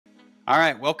All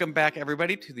right, welcome back,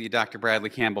 everybody, to the Dr. Bradley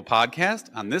Campbell podcast.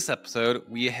 On this episode,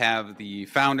 we have the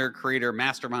founder, creator,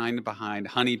 mastermind behind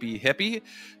Honeybee Hippie,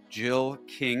 Jill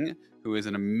King, who is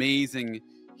an amazing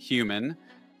human.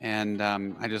 And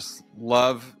I just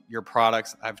love your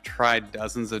products. I've tried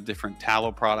dozens of different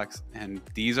tallow products, and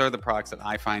these are the products that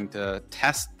I find to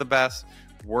test the best,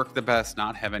 work the best,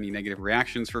 not have any negative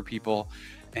reactions for people.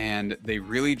 And they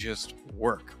really just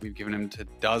work. We've given them to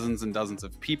dozens and dozens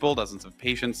of people, dozens of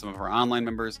patients, some of our online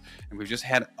members, and we've just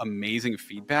had amazing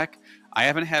feedback. I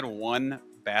haven't had one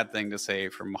bad thing to say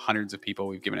from hundreds of people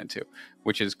we've given it to,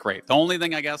 which is great. The only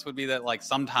thing I guess would be that like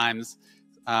sometimes,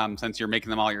 since you're making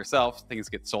them all yourself, things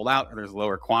get sold out or there's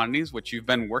lower quantities, which you've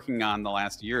been working on the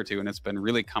last year or two, and it's been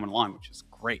really coming along, which is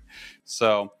great.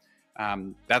 So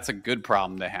that's a good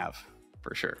problem to have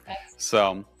for sure.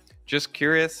 So just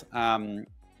curious,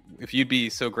 if you'd be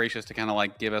so gracious to kind of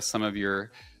like give us some of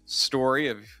your story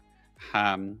of,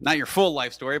 not your full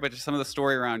life story, but just some of the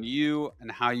story around you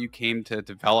and how you came to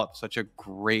develop such a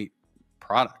great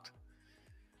product.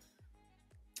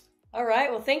 All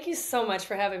right. Well, thank you so much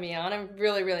for having me on. I'm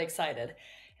really, really excited.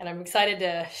 And I'm excited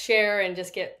to share and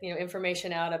just get,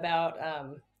 information out about,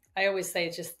 I always say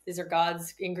it's just, these are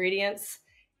God's ingredients,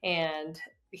 and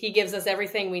he gives us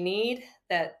everything we need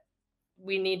that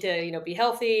we need to, be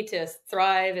healthy, to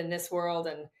thrive in this world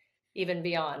and even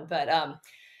beyond. But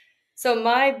so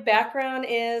my background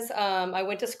is I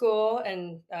went to school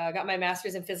and got my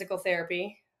master's in physical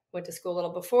therapy. Went to school a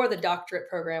little before the doctorate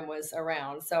program was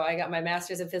around. So I got my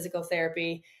master's in physical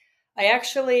therapy. I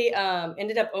actually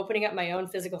ended up opening up my own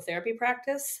physical therapy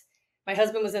practice. My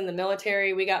husband was in the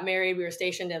military. We got married. We were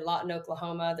stationed in Lawton,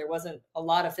 Oklahoma. There wasn't a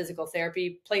lot of physical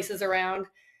therapy places around.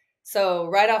 So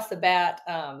right off the bat,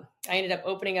 I ended up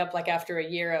opening up, like after a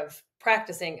year of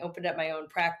practicing, opened up my own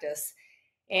practice.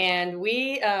 And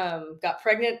we got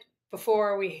pregnant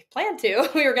before we planned to.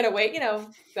 We were going to wait,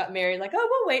 got married like, oh,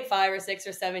 we'll wait 5 or 6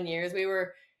 or 7 years.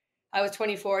 I was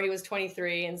 24, he was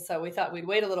 23. And so we thought we'd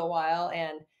wait a little while.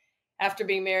 And after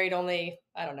being married only,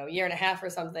 I don't know, a year and a half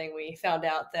or something, we found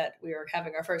out that we were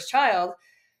having our first child.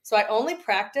 So I only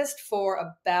practiced for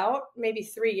about maybe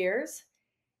 3 years.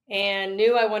 And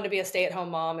knew I wanted to be a stay-at-home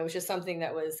mom. It was just something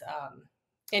that was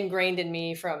ingrained in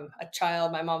me from a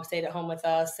child. My mom stayed at home with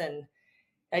us, and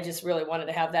I just really wanted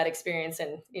to have that experience.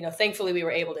 And, thankfully we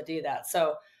were able to do that.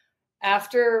 So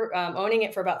after owning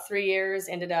it for about 3 years,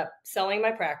 ended up selling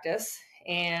my practice,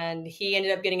 and he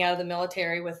ended up getting out of the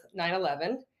military with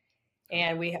 9/11.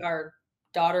 And our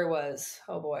daughter was,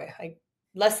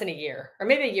 less than a year, or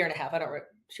maybe a year and a half.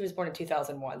 She was born in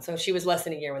 2001. So she was less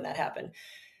than a year when that happened.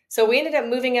 So we ended up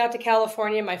moving out to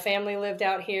California. My family lived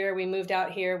out here. We moved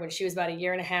out here when she was about a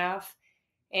year and a half,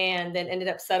 and then ended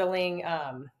up settling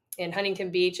in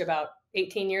Huntington Beach about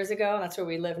 18 years ago. That's where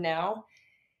we live now.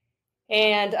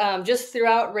 And just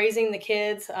throughout raising the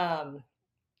kids,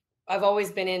 I've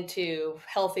always been into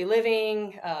healthy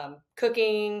living,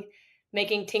 cooking,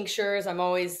 making tinctures. I'm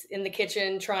always in the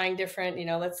kitchen trying different,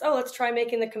 let's try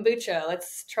making the kombucha.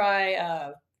 Let's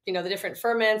try, the different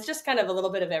ferments, just kind of a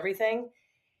little bit of everything.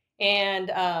 And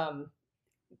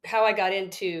how I got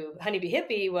into Honeybee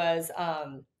Hippie was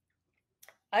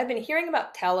I've been hearing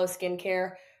about tallow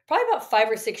skincare probably about 5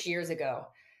 or 6 years ago.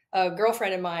 A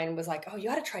girlfriend of mine was like, oh,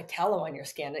 you ought to try tallow on your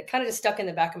skin. It kind of just stuck in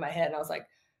the back of my head. And I was like,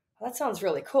 well, that sounds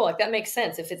really cool. Like, that makes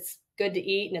sense. If it's good to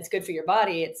eat and it's good for your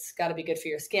body, it's got to be good for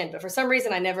your skin. But for some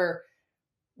reason, I never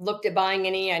looked at buying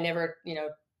any. I never,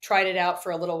 tried it out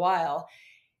for a little while.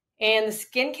 And the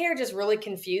skincare just really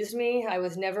confused me. I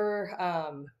was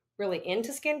never really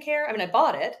into skincare. I mean, I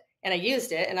bought it and I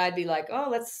used it, and I'd be like,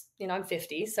 oh, I'm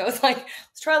 50. So it's like,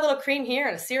 let's try a little cream here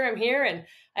and a serum here. And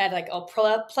I had like a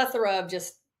plethora of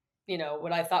just,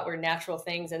 what I thought were natural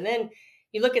things. And then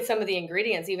you look at some of the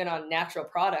ingredients, even on natural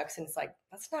products, and it's like,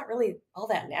 that's not really all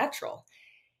that natural.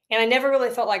 And I never really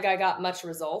felt like I got much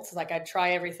results. Like, I'd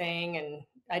try everything and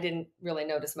I didn't really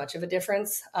notice much of a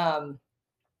difference.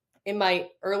 In my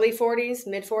early 40s,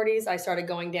 mid 40s, I started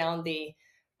going down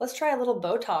let's try a little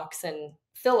Botox and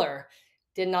filler.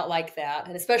 Did not like that.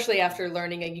 And especially after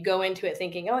learning, and you go into it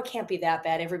thinking, oh, it can't be that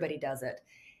bad. Everybody does it.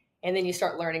 And then you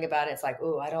start learning about it. It's like,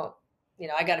 oh,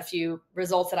 I got a few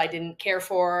results that I didn't care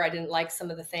for. I didn't like some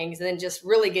of the things. And then just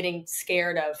really getting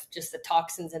scared of just the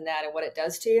toxins in that and what it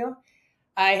does to you.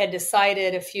 I had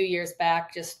decided a few years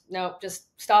back, just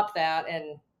stop that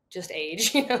and just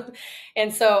age,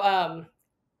 And so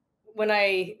when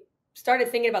I started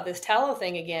thinking about this tallow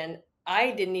thing again,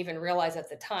 I didn't even realize at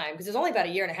the time, because it was only about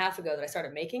a year and a half ago that I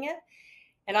started making it.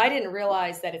 And I didn't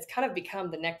realize that it's kind of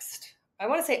become the next, I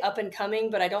want to say up and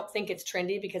coming, but I don't think it's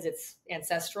trendy because it's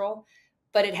ancestral.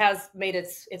 but it has made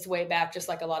its way back, just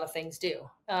like a lot of things do.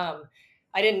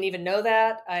 I didn't even know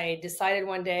that. I decided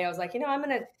one day, I was like, I'm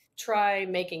going to try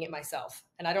making it myself.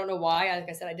 And I don't know why. Like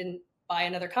I said, I didn't buy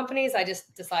in other companies. I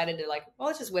just decided to well,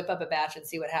 let's just whip up a batch and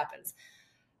see what happens.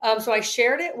 So I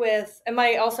shared it with, and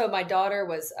my daughter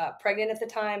was pregnant at the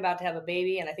time, about to have a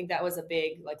baby. And I think that was a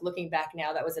big, looking back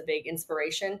now, that was a big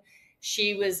inspiration.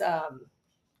 She was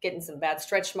getting some bad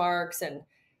stretch marks. And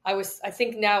I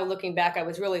think now looking back, I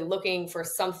was really looking for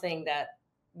something that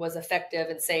was effective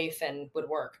and safe and would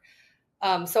work.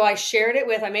 So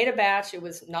I made a batch. It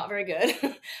was not very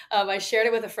good. I shared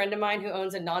it with a friend of mine who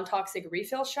owns a non-toxic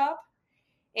refill shop.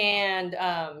 And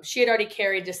she had already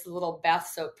carried just the little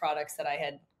bath soap products that I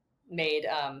had made.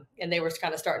 And they were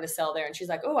kind of starting to sell there. And she's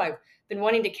like, oh, I've been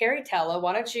wanting to carry tallow.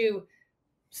 Why don't you,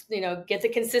 get the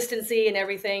consistency and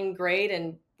everything great.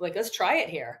 And let's try it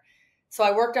here. So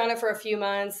I worked on it for a few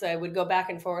months. I would go back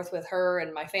and forth with her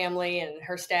and my family and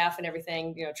her staff and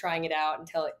everything, trying it out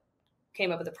until it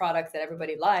came up with a product that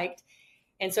everybody liked.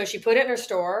 And so she put it in her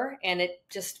store, and it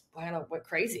just, I don't know, went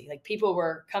crazy. People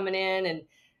were coming in, and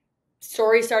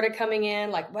stories started coming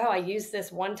in, wow, I used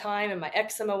this one time and my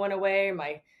eczema went away,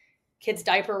 my kid's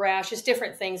diaper rash, just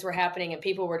different things were happening, and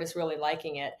people were just really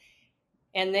liking it.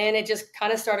 And then it just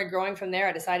kind of started growing from there.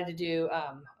 I decided to do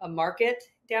a market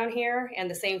down here, and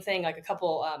the same thing, a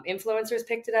couple influencers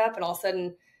picked it up, and all of a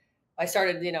sudden I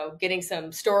started, getting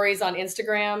some stories on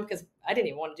Instagram, because I didn't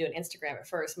even want to do an Instagram at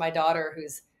first. My daughter,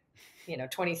 who's,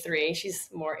 23, she's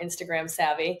more Instagram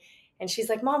savvy. And she's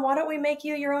like, Mom, why don't we make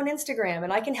you your own Instagram?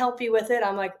 And I can help you with it.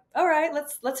 I'm like, all right,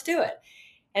 let's do it.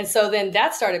 And so then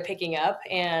that started picking up,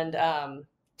 and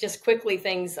just quickly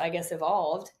things, I guess,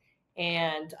 evolved.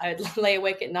 And I'd lay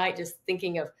awake at night just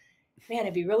thinking of, man,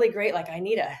 it'd be really great. I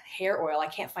need a hair oil. I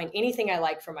can't find anything I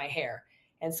like for my hair.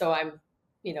 And so I'm,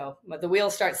 the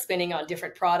wheels start spinning on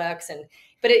different products.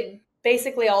 But it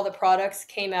basically, all the products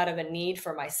came out of a need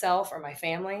for myself or my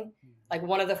family.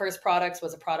 One of the first products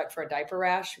was a product for a diaper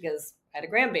rash, because I had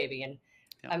a grandbaby, and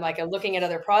I'm looking at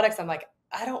other products. I'm like,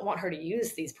 I don't want her to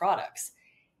use these products.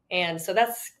 And so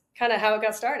that's kind of how it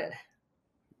got started.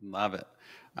 Love it.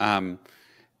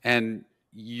 And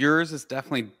yours is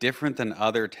definitely different than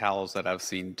other tallows that I've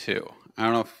seen too. I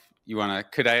don't know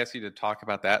if could I ask you to talk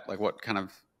about that? What kind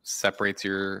of separates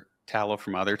your tallow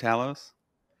from other tallows?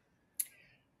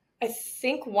 I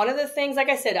think one of the things, like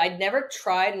I said, I'd never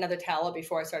tried another tallow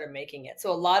before I started making it.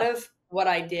 So a lot of what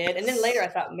I did, and then later I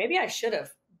thought maybe I should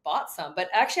have bought some, but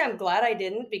actually I'm glad I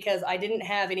didn't, because I didn't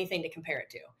have anything to compare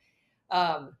it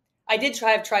to. I did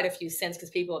have tried a few scents, because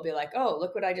people would be like, oh,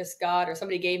 look what I just got, or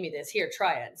somebody gave me this, here,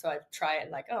 try it. And so I'd try it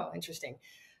and oh, interesting.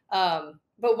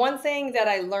 But one thing that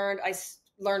I learned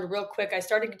real quick, I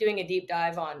started doing a deep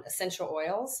dive on essential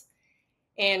oils,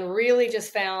 and really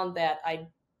just found that I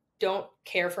don't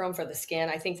care for them for the skin.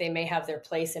 I think they may have their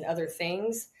place in other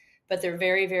things, but they're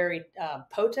very, very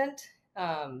potent.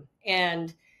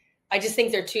 And I just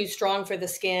think they're too strong for the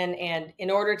skin. And in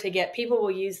order to people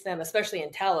will use them, especially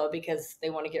in tallow, because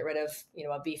they want to get rid of,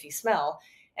 a beefy smell.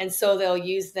 And so they'll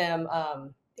use them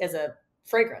as a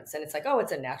fragrance. And it's oh,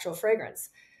 it's a natural fragrance.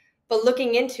 But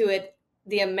looking into it,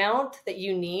 the amount that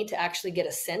you need to actually get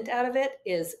a scent out of it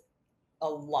is a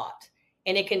lot.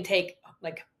 And it can take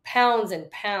pounds and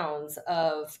pounds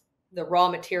of the raw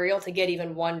material to get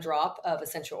even one drop of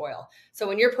essential oil. So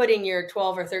when you're putting your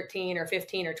 12 or 13 or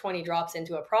 15 or 20 drops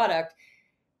into a product,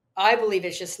 I believe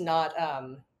it's just not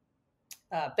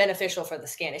beneficial for the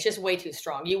skin. It's just way too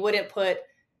strong. You wouldn't put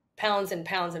pounds and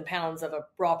pounds and pounds of a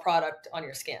raw product on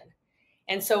your skin.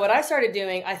 And so what I started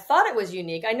doing, I thought it was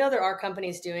unique. I know there are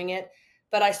companies doing it,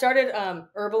 but I started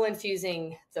herbal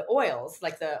infusing the oils,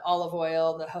 like the olive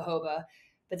oil, the jojoba.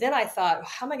 But then I thought,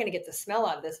 how am I going to get the smell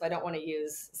out of this if I don't want to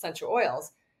use essential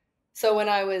oils? So when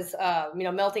I was,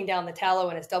 melting down the tallow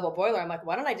in its double boiler, I'm like,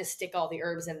 why don't I just stick all the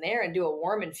herbs in there and do a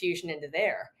warm infusion into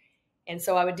there? And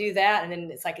so I would do that. And then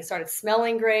it's it started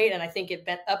smelling great. And I think it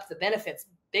upped the benefits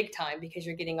big time, because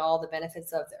you're getting all the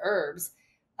benefits of the herbs.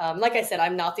 Like I said,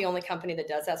 I'm not the only company that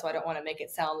does that, so I don't want to make it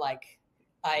sound like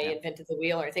I invented the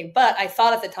wheel or anything. But I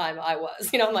thought at the time I was,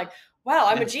 I'm like, wow,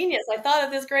 I'm a genius. I thought of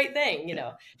this great thing,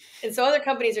 And so other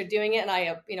companies are doing it, and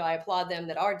I applaud them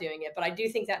that are doing it. But I do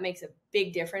think that makes a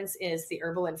big difference is the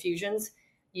herbal infusions.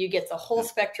 You get the whole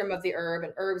spectrum of the herb,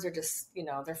 and herbs are just,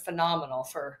 they're phenomenal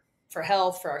for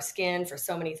health, for our skin, for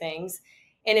so many things.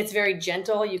 And it's very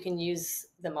gentle. You can use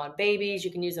them on babies.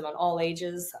 You can use them on all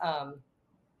ages.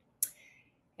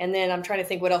 And then I'm trying to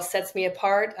think what else sets me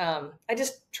apart. I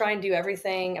just try and do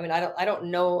everything. I mean, I don't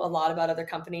know a lot about other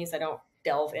companies. I don't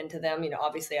delve into them.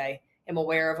 Obviously I am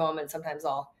aware of them, and sometimes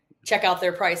I'll check out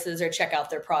their prices or check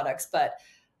out their products. But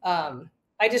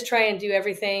I just try and do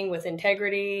everything with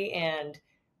integrity and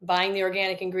buying the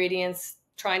organic ingredients,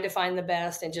 trying to find the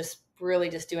best, and just really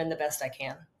just doing the best I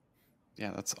can.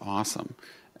 Yeah, that's awesome.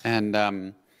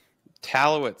 And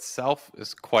tallow itself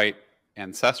is quite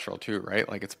ancestral too, right?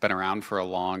 Like it's been around for a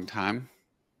long time,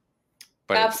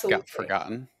 but it got Absolutely.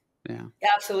 forgotten. Yeah.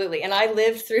 Absolutely. And I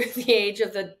lived through the age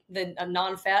of the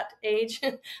non-fat age.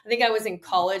 I think I was in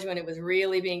college when it was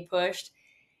really being pushed.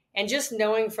 And just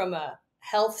knowing from a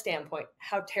health standpoint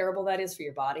how terrible that is for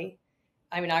your body.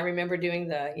 I mean, I remember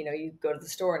doing you go to the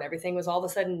store and everything was all of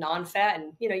a sudden non-fat.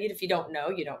 And, if you don't know,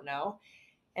 you don't know.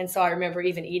 And so I remember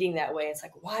even eating that way. It's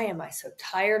like, why am I so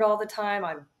tired all the time?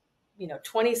 I'm,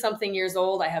 20 something years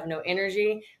old. I have no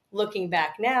energy. Looking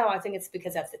back now, I think it's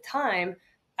because at the time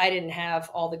I didn't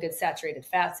have all the good saturated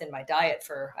fats in my diet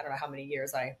for, I don't know how many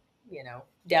years I,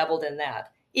 dabbled in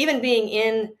that. Even being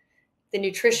in the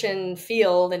nutrition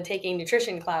field and taking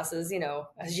nutrition classes,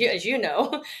 as you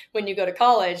know, when you go to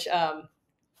college, a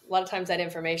lot of times that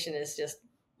information is just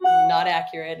not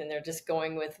accurate, and they're just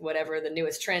going with whatever the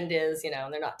newest trend is, and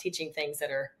they're not teaching things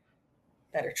that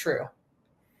are true.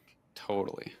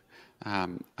 Totally.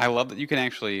 I love that you can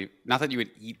actually, not that you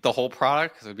would eat the whole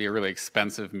product because it would be a really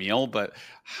expensive meal, but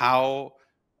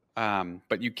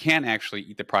but you can actually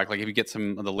eat the product. Like if you get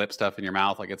some of the lip stuff in your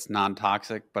mouth, like it's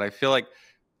non-toxic. But I feel like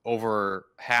over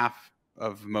half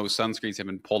of most sunscreens have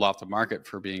been pulled off the market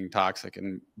for being toxic,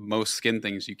 and most skin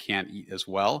things you can't eat as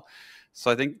well.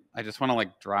 So I think I just want to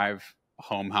like drive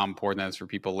home how important that is for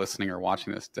people listening or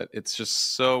watching this, that it's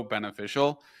just so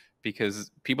beneficial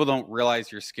because people don't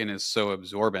realize your skin is so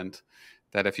absorbent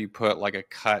that if you put like a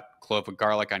cut clove of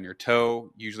garlic on your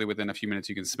toe, usually within a few minutes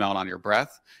you can smell it on your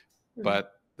breath.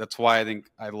 But that's why I think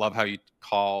I love how you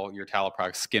call your tallow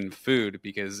product skin food,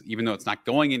 because even though it's not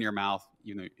going in your mouth,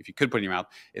 if you could put it in your mouth,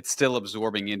 it's still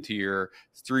absorbing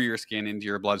through your skin, into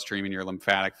your bloodstream and your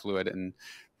lymphatic fluid, and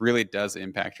really does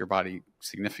impact your body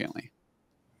significantly.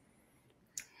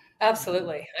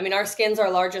 Absolutely. I mean, our skin's our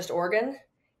largest organ.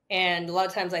 And a lot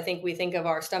of times I think we think of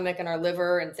our stomach and our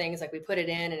liver and things like we put it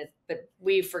in, but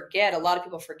we forget, a lot of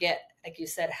people forget, like you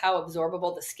said, how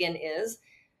absorbable the skin is.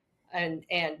 And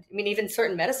I mean, even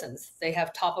certain medicines, they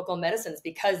have topical medicines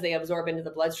because they absorb into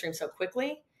the bloodstream so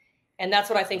quickly. And that's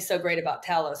what I think is so great about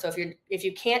tallow. So if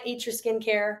you can't eat your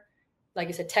skincare, like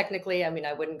you said, technically, I mean,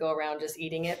 I wouldn't go around just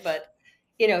eating it, but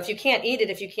if you can't eat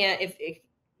it,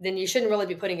 then you shouldn't really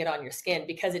be putting it on your skin,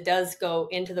 because it does go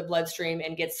into the bloodstream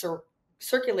and gets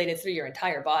circulated through your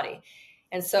entire body.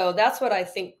 And so that's what I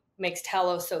think makes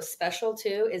tallow so special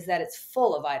too, is that it's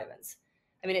full of vitamins.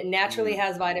 I mean, it naturally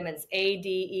has vitamins A,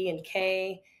 D, E, and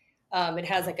K. It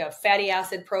has like a fatty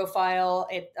acid profile.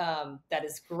 That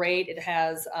is great. It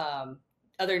has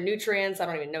other nutrients. I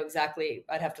don't even know exactly.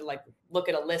 I'd have to like look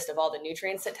at a list of all the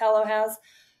nutrients that tallow has.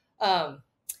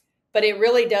 But it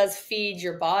really does feed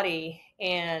your body,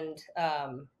 and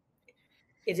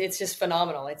it's just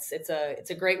phenomenal. It's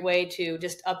a great way to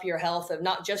just up your health of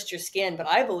not just your skin, but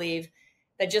I believe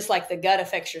that just like the gut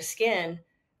affects your skin,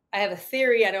 I have a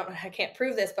theory. I can't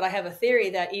prove this, but I have a theory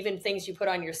that even things you put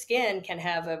on your skin can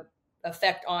have a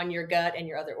effect on your gut and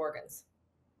your other organs.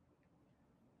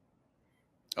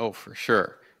 Oh, for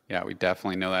sure. Yeah, we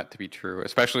definitely know that to be true,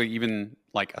 especially even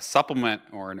like a supplement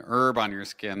or an herb on your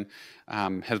skin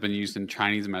has been used in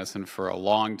Chinese medicine for a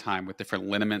long time with different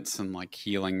liniments and like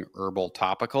healing herbal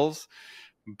topicals.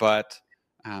 But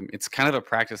it's kind of a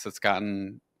practice that's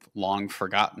gotten long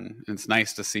forgotten. And it's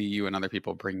nice to see you and other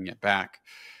people bringing it back,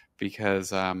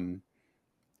 because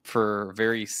for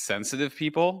very sensitive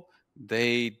people,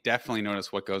 they definitely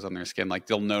notice what goes on their skin. Like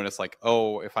they'll notice like,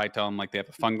 oh, if I tell them like they have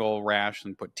a fungal rash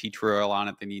and put tea tree oil on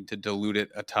it, they need to dilute it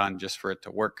a ton just for it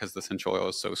to work, because the essential oil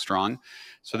is so strong.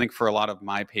 So I think for a lot of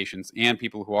my patients and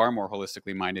people who are more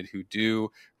holistically minded, who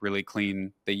do really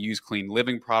they use clean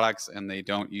living products and they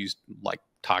don't use like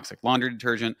toxic laundry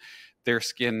detergent, their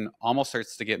skin almost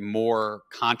starts to get more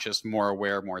conscious, more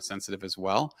aware, more sensitive as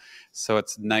well. So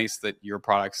it's nice that your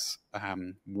products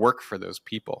work for those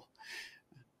people.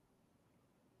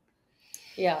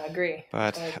 Yeah, I agree.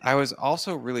 But I was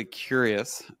also really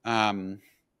curious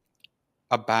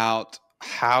about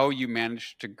how you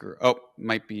managed to grow. Oh,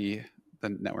 the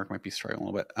network might be struggling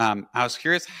a little bit. I was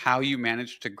curious how you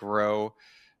managed to grow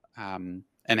and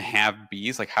have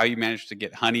bees, like how you managed to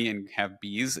get honey and have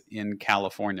bees in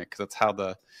California, because that's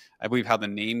I believe how the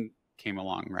name came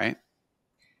along, right?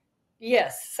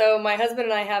 Yes. So my husband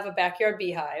and I have a backyard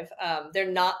beehive.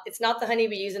 It's not the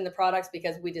honeybee using the products,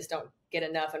 because we just don't get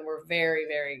enough, and we're very,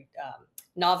 very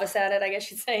novice at it, I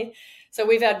guess you'd say. So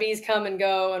we've had bees come and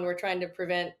go, and we're trying to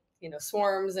prevent,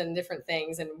 swarms and different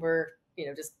things. And we're,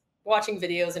 just watching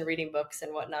videos and reading books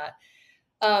and whatnot.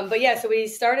 But yeah, so we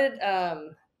started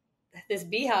this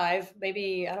beehive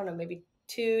maybe, I don't know, maybe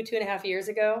 2.5 years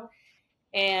ago.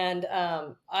 And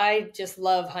I just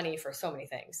love honey for so many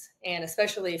things, and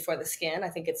especially for the skin. I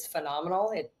think it's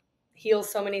phenomenal. It heals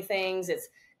so many things. It's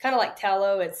kind of like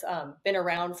tallow. It's been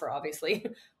around for obviously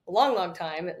a long, long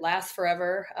time. It lasts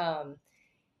forever.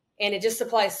 And it just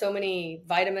supplies so many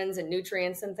vitamins and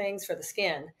nutrients and things for the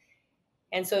skin.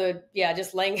 And so, yeah,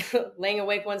 just laying laying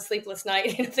awake one sleepless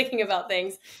night, thinking about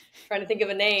things, trying to think of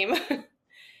a name,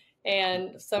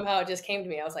 and somehow it just came to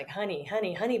me. I was like, honey,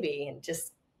 honey, honeybee, and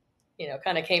just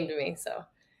kind of came to me.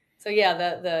 So yeah,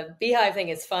 the beehive thing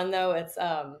is fun though. It's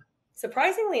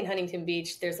surprisingly in Huntington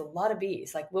Beach, there's a lot of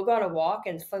bees. Like we'll go on a walk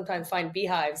and sometimes find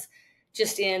beehives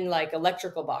just in like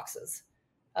electrical boxes.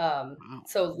 Wow.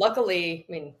 So luckily,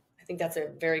 I mean, I think that's a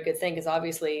very good thing because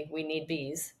obviously we need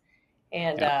bees,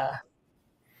 and Yeah.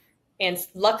 and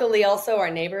luckily also our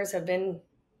neighbors have been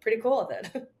pretty cool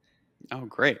with it. Oh,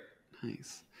 great.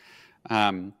 Nice.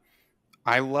 Um,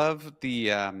 I love the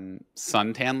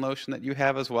suntan lotion that you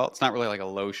have as well. It's not really like a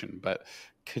lotion, but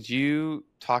could you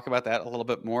talk about that a little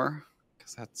bit more?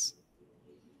 Because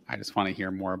I just want to hear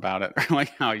more about it, or like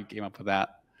how you came up with that.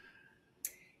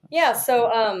 Yeah,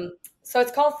 so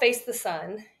it's called Face the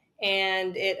Sun,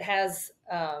 and it has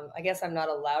I guess I'm not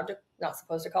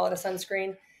supposed to call it a sunscreen,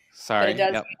 but it Sorry.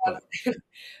 does Yep. have But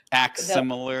acts the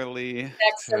similarly to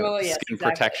similar. Yes, skin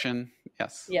exactly. protection.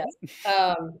 Yes. Yes,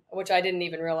 which I didn't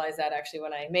even realize that actually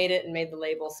when I made it and made the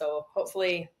label. So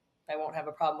hopefully I won't have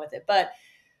a problem with it. But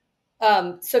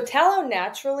so tallow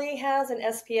naturally has an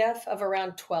SPF of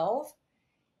around 12.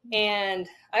 And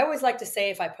I always like to say,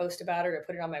 if I post about it or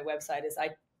put it on my website, is I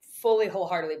fully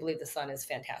wholeheartedly believe the sun is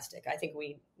fantastic. I think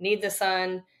we need the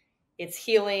sun. It's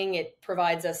healing. It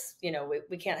provides us,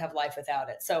 we can't have life without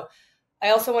it. So I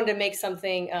also wanted to make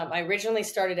something. I originally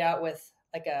started out with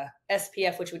like a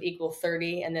SPF, which would equal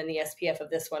 30, and then the SPF of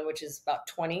this one, which is about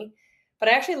 20. But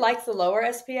I actually like the lower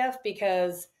SPF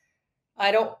because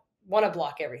I don't want to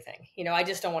block everything. I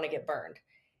just don't want to get burned.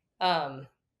 Um,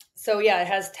 so yeah, it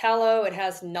has tallow. It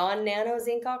has non-nano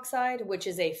zinc oxide, which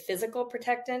is a physical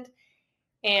protectant.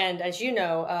 And as you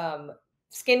know,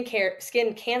 skin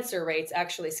cancer rates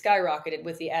actually skyrocketed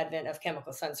with the advent of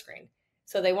chemical sunscreen.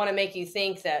 So they want to make you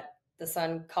think that the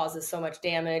sun causes so much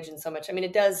damage and so much. I mean,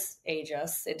 it does age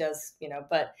us. It does,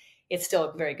 but it's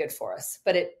still very good for us.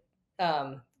 But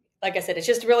like I said, it's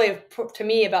just really to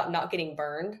me about not getting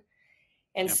burned.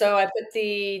 And Yep. so I put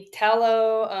the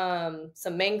tallow,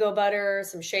 some mango butter,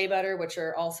 some shea butter, which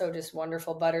are also just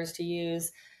wonderful butters to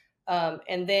use.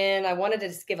 And then I wanted to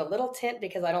just give a little tint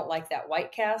because I don't like that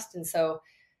white cast. And so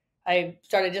I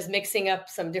started just mixing up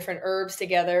some different herbs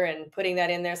together and putting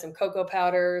that in there, some cocoa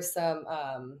powder, some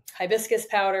hibiscus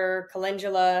powder,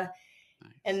 calendula.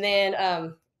 Nice. And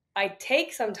then I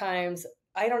take sometimes,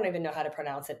 I don't even know how to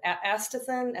pronounce it,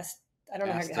 astathan. I don't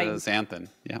know how you. Astaxanthin.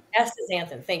 Yeah.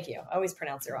 Astaxanthin. Thank you. I always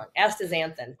pronounce it wrong.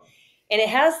 Astaxanthin. And it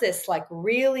has this like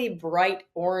really bright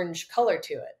orange color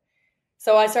to it.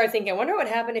 So I started thinking, I wonder what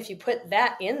happened if you put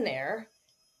that in there.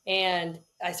 And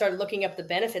I started looking up the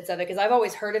benefits of it because I've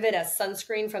always heard of it as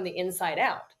sunscreen from the inside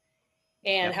out,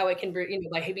 and Yep. how it can,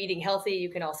 by eating healthy, you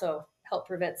can also help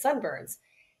prevent sunburns.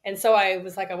 And so I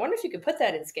was like, I wonder if you could put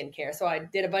that in skincare. So I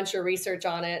did a bunch of research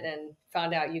on it and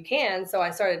found out you can. So I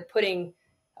started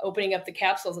opening up the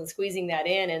capsules and squeezing that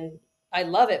in. And I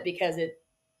love it because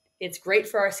it's great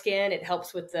for our skin. It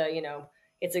helps with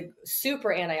it's a super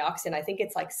antioxidant. I think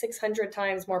it's like 600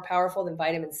 times more powerful than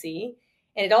vitamin C.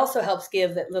 And it also helps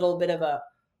give that little bit of a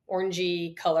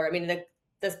orangey color. I mean,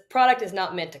 the product is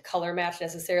not meant to color match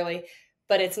necessarily,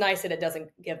 but it's nice that it doesn't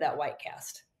give that white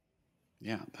cast.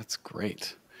 Yeah, that's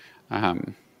great.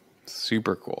 Um,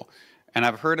 Super cool. And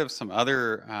I've heard of some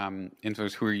other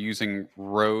influencers who are using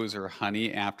rose or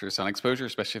honey after sun exposure,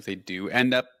 especially if they do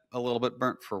end up a little bit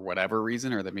burnt for whatever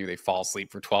reason, or that maybe they fall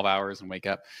asleep for 12 hours and wake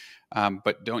up.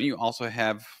 But don't you also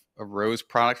have a rose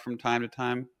product from time to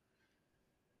time?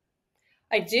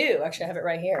 I do actually have it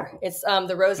right here. It's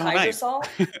the rose Oh, nice. hydrosol.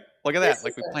 Look at This that. is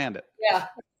Like we planned it. yeah.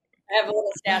 I have a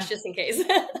little stash just in case.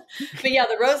 But yeah,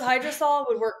 the rose hydrosol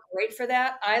would work great for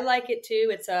that. I like it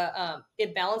too.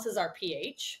 It balances our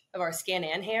pH of our skin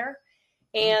and hair,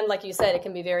 and like you said, it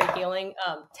can be very healing.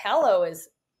 Tallow is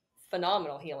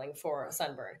phenomenal healing for a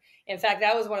sunburn. In fact,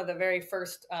 that was one of the very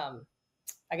first,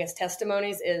 I guess,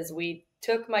 testimonies. Is we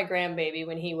took my grandbaby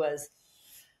when he was,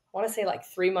 I want to say like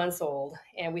 3 months old,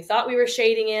 and we thought we were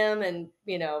shading him, and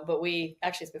but we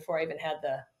actually, it's before I even had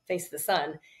the face of the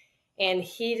sun. And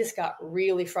he just got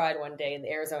really fried one day in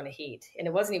the Arizona heat.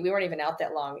 And we weren't even out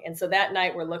that long. And so that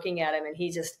night we're looking at him and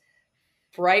he just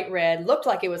bright red, looked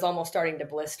like it was almost starting to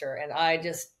blister. And I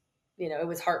just, it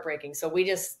was heartbreaking. So we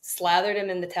just slathered him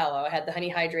in the tallow. I had the honey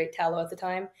hydrate tallow at the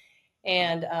time.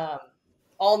 And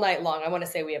all night long, I want to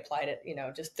say we applied it,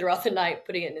 just throughout the night,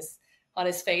 putting it on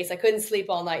his face. I couldn't sleep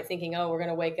all night thinking, oh, we're going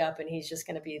to wake up and he's just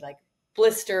going to be like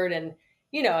blistered. And,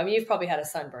 you've probably had a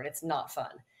sunburn. It's not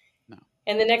fun. No.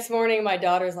 And the next morning, my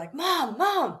daughter's like, Mom,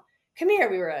 come here.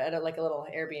 We were at a little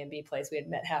Airbnb place. We had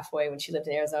met halfway when she lived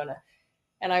in Arizona.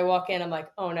 And I walk in, I'm like,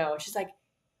 oh no. And she's like,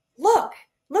 look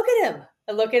at him.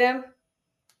 I look at him,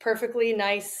 perfectly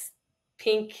nice,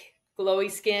 pink,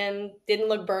 glowy skin, didn't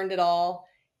look burned at all.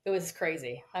 It was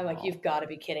crazy. I'm like, you've got to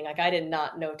be kidding. Like, I did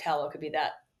not know tallow could be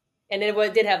that. And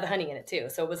it did have the honey in it too.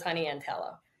 So it was honey and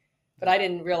tallow. But I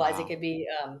didn't realize it could be,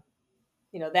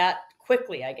 that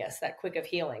quickly, I guess, that quick of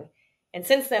healing. And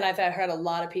since then, I've heard a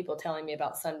lot of people telling me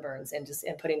about sunburns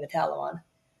and putting the tallow on.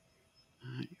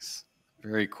 Nice.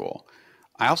 Very cool.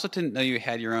 I also didn't know you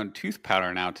had your own tooth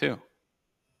powder now too.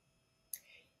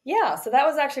 Yeah. So that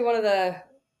was actually one of the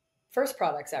first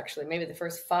products, actually, maybe the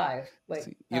first 5.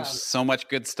 You have so much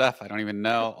good stuff. I don't even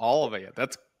know all of it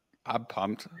yet. I'm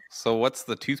pumped. So what's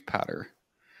the tooth powder?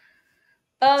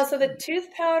 So the tooth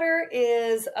powder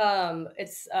is,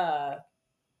 it's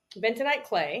bentonite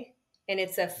clay, and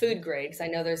it's a food grade, because I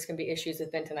know there's going to be issues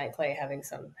with bentonite clay having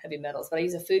some heavy metals, but I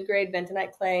use a food grade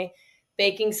bentonite clay,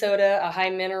 baking soda, a high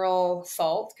mineral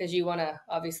salt, because you want to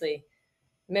obviously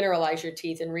mineralize your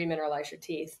teeth and remineralize your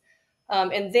teeth.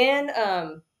 And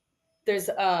then there's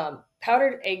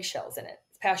powdered eggshells in it,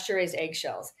 pasture raised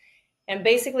eggshells. And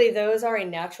basically those are a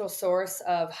natural source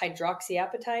of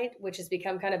hydroxyapatite, which has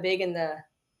become kind of big in the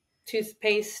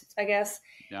toothpaste, I guess.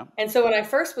 Yeah. And so when I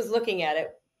first was looking at it,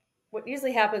 what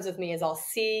usually happens with me is I'll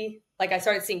see, like I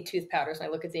started seeing tooth powders and I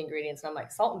look at the ingredients and I'm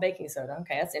like, salt and baking soda.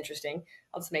 Okay, that's interesting.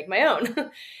 I'll just make my own.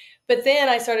 But then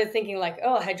I started thinking like,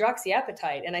 oh,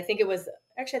 hydroxyapatite. And I think it was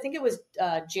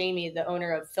Jamie, the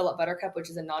owner of Fill Up Buttercup, which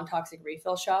is a non-toxic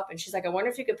refill shop. And she's like, I wonder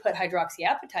if you could put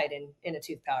hydroxyapatite in a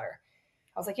tooth powder.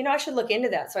 I was like, I should look into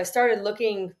that. So I started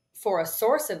looking for a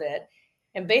source of it.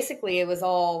 And basically it was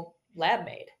all lab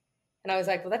made. And I was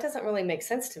like, well, that doesn't really make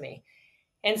sense to me.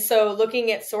 And so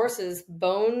looking at sources,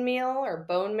 bone meal or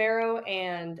bone marrow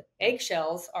and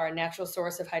eggshells are a natural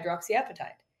source of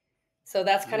hydroxyapatite. So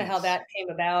that's kind of how that came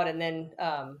about. And then,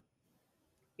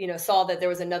 saw that there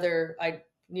was another,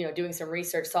 doing some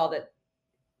research, saw that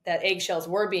eggshells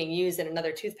were being used in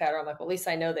another tooth powder. I'm like, well, at least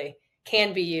I know they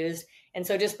can be used. And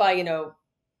so just by,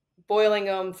 boiling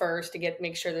them first to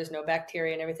make sure there's no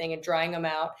bacteria and everything, and drying them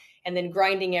out, and then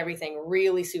grinding everything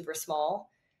really super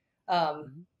small,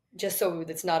 just so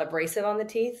it's not abrasive on the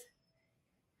teeth.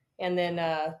 And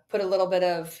then put a little bit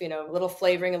of, little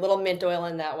flavoring, a little mint oil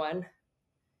in that one,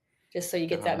 just so you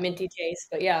get that minty taste.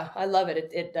 But yeah, I love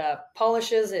it. It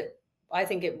polishes it. I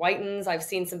think it whitens. I've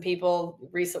seen some people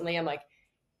recently. I'm like,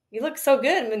 you look so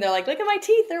good. And they're like, look at my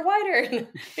teeth. They're whiter.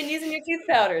 Been using your tooth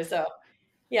powder. So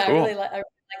yeah, cool. I really like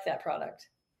that product.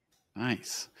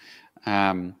 Nice.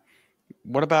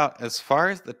 What about as far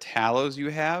as the tallows you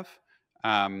have?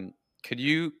 Could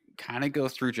you kind of go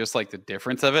through just like the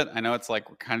difference of it? I know it's like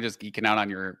we're kind of just geeking out on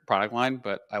your product line,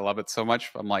 but I love it so much.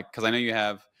 I'm like, because I know you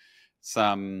have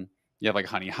like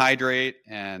Honey Hydrate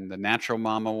and the Natural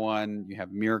Mama one. You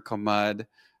have Miracle Mud.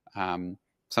 So I'm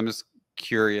just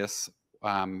curious,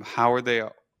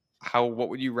 what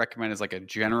would you recommend as like a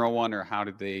general one, or how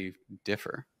do they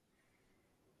differ?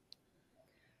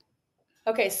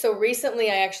 Okay, so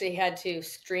recently I actually had to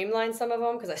streamline some of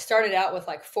them because I started out with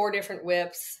like 4 different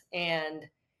whips, and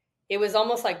it was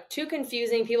almost like too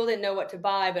confusing. People didn't know what to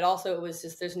buy, but also it was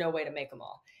just, there's no way to make them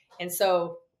all. And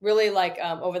so really like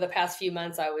over the past few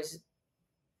months, I was,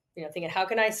 thinking, how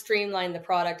can I streamline the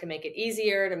product to make it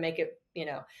easier, to make it,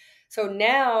 so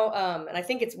now, and I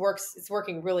think it's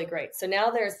working really great. So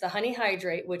now there's the Honey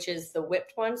Hydrate, which is the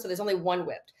whipped one. So there's only one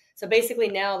whipped. So basically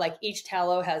now like each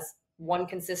tallow has one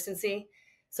consistency.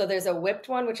 So there's a whipped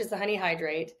one, which is the Honey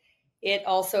Hydrate. It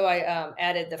also, I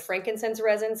added the frankincense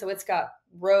resin. So it's got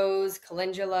rose,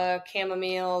 calendula,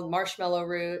 chamomile, marshmallow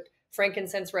root,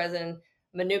 frankincense resin,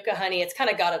 manuka honey. It's kind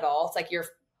of got it all. It's like your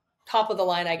top of the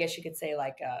line, I guess you could say,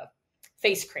 like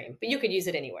face cream, but you could use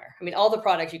it anywhere. I mean, all the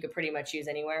products you could pretty much use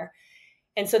anywhere.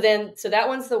 And so that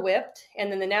one's the whipped.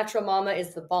 And then the Natural Mama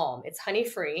is the balm. It's honey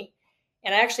free.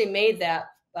 And I actually made that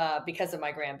because of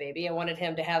my grandbaby. I wanted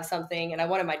him to have something, and I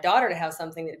wanted my daughter to have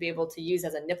something that to be able to use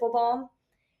as a nipple balm.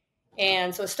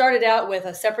 And so it started out with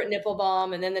a separate nipple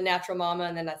balm and then the Natural Mama.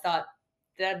 And then I thought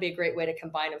that'd be a great way to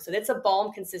combine them. So it's a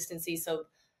balm consistency. So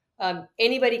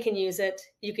anybody can use it.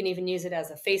 You can even use it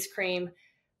as a face cream,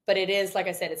 but it is, like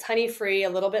I said, it's honey free, a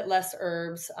little bit less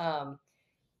herbs.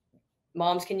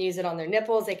 Moms can use it on their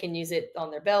nipples. They can use it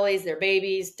on their bellies, their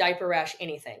babies, diaper rash,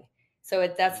 anything. So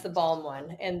that's the balm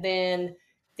one. And then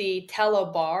the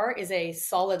Tallow bar is a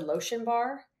solid lotion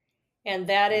bar, and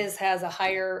that has a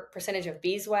higher percentage of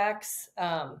beeswax.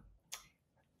 I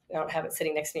don't have it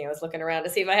sitting next to me. I was looking around to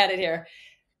see if I had it here,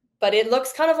 but it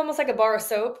looks kind of almost like a bar of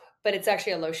soap, but it's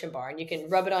actually a lotion bar, and you can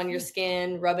rub it on your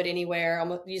skin, rub it anywhere.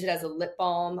 Almost use it as a lip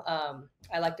balm.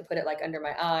 I like to put it like under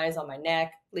my eyes, on my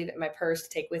neck, leave it in my purse to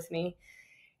take with me.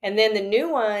 And then the new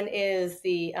one is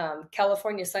the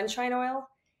California Sunshine Oil,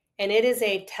 and it is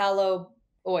a tallow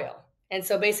oil. And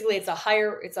so basically it's a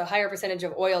higher percentage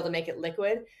of oil to make it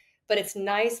liquid, but it's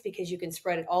nice because you can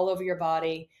spread it all over your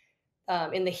body.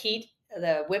 In the heat,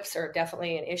 the whips are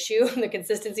definitely an issue. The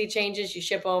consistency changes. You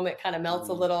ship them, it kind of melts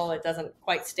a little. It doesn't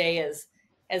quite stay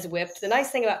as whipped. The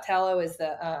nice thing about tallow is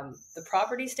the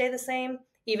properties stay the same,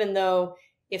 even though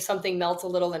if something melts a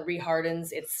little and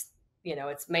rehardens, it's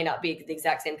may not be the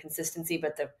exact same consistency,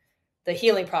 but the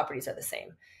healing properties are the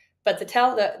same. But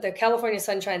the California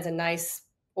Sunshine is a nice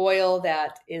oil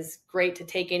that is great to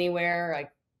take anywhere. I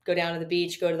go down to the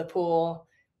beach, go to the pool.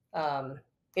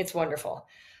 It's wonderful.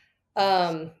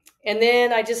 And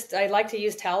then I like to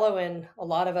use tallow in a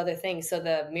lot of other things. So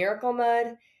the Miracle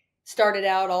Mud started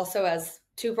out also as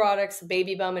two products,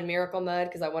 Baby Bum and Miracle Mud,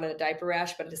 because I wanted a diaper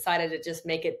rash, but I decided to just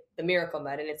make it the Miracle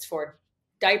Mud, and it's for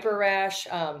diaper rash.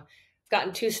 I've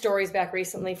gotten 2 stories back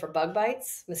recently for bug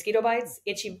bites, mosquito bites,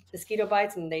 itchy mosquito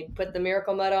bites, and they put the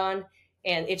Miracle Mud on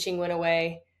and itching went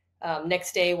away.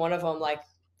 Next day, one of them, like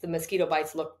the mosquito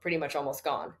bites look pretty much almost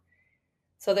gone.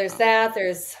 So there's that.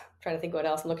 There's trying to think what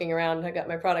else. I'm looking around. I got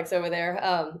my products over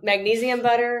there. Magnesium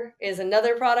butter is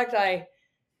another product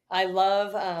I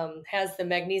love. Has the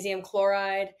magnesium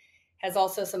chloride, has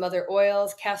also some other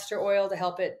oils, castor oil to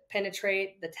help it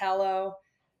penetrate the tallow.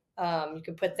 You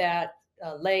can put that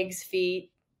legs,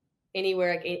 feet,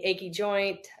 anywhere, like achy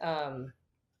joint,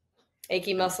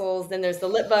 achy muscles. Then there's the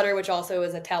lip butter, which also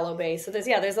is a tallow base. So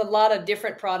there's a lot of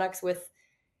different products with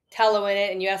tallow in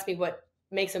it. And you asked me what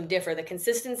makes them differ, the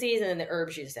consistencies and then the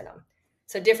herbs used in them.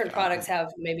 So different products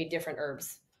have maybe different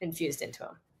herbs infused into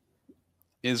them.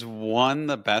 Is one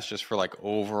the best just for like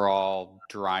overall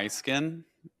dry skin?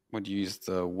 Would you use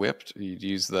the whipped, or you'd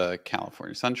use the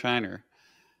California Sunshine, or?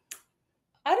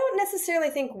 I don't necessarily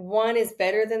think one is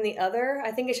better than the other.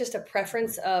 I think it's just a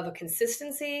preference of a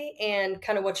consistency and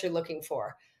kind of what you're looking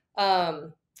for.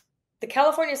 The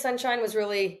California Sunshine was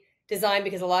really designed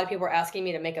because a lot of people were asking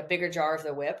me to make a bigger jar of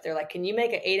the whip. They're like, can you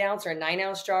make an 8 ounce or a 9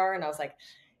 ounce jar? And I was like,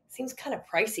 it seems kind of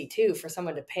pricey too for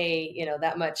someone to pay,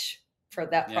 that much for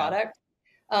that product.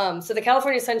 So the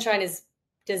California Sunshine is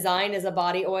designed as a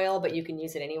body oil, but you can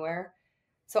use it anywhere.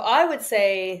 So I would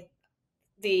say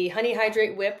the Honey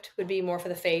Hydrate Whipped would be more for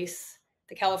the face,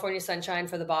 the California Sunshine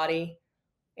for the body,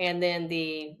 and then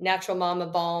the Natural Mama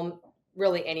Balm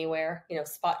really anywhere,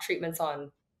 spot treatments on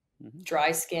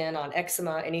dry skin, on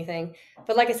eczema, anything.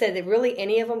 But like I said, really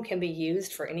any of them can be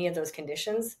used for any of those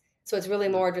conditions. So it's really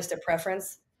more just a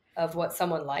preference of what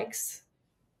someone likes.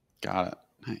 Got it.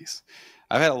 Nice.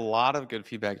 I've had a lot of good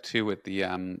feedback too with the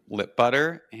lip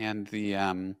butter and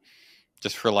the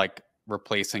just for like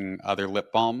replacing other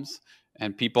lip balms.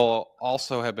 And people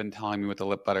also have been telling me with the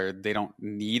lip butter, they don't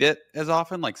need it as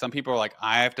often. Like some people are like,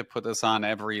 I have to put this on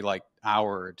every like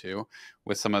hour or two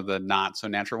with some of the not so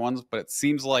natural ones. But it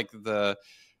seems like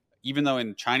even though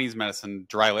in Chinese medicine,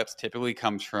 dry lips typically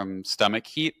comes from stomach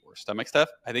heat or stomach stuff,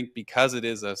 I think because it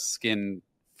is a skin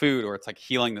food, or it's like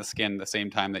healing the skin the same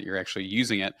time that you're actually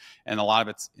using it, and a lot of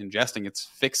it's ingesting, it's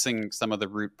fixing some of the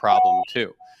root problem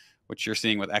too, which you're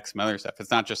seeing with X and other stuff.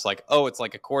 It's not just like, oh, it's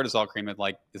like a cortisol cream that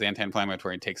like is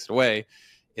anti-inflammatory and takes it away.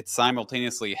 It's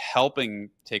simultaneously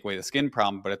helping take away the skin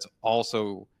problem, but it's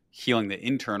also healing the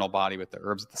internal body with the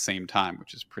herbs at the same time,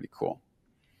 which is pretty cool.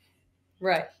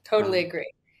 Right. Totally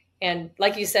agree. And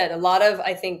like you said, a lot of,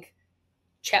 I think,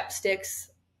 chapsticks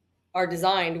are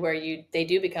designed where they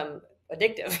do become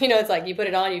addictive. It's like you put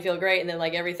it on, you feel great, and then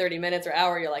like every 30 minutes or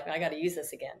hour, you're like, I got to use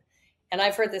this again. And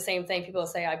I've heard the same thing. People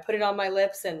say, I put it on my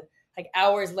lips, and like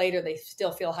hours later, they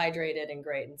still feel hydrated and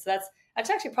great. And so that's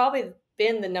actually probably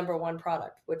been the number one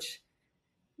product, which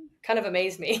kind of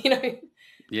amazed me.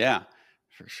 Yeah,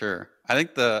 for sure. I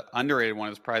think the underrated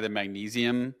one is probably the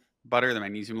magnesium butter, the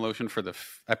magnesium lotion for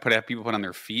people put on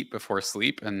their feet before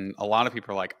sleep. And a lot of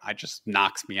people are like, it just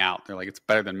knocks me out. They're like, it's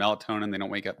better than melatonin. They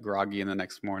don't wake up groggy in the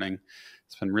next morning.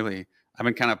 I've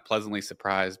been kind of pleasantly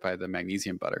surprised by the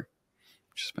magnesium butter,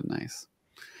 which has been nice.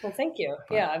 Well, thank you.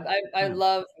 Yeah, I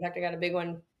love, in fact, I got a big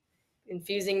one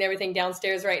infusing everything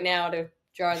downstairs right now to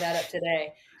jar that up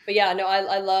today. But yeah, no,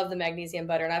 I love the magnesium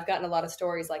butter. And I've gotten a lot of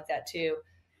stories like that too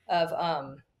of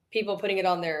people putting it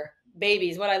on their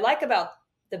babies. What I like about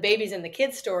the babies and the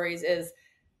kids stories is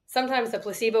sometimes the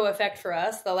placebo effect for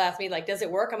us, they'll ask me like, does it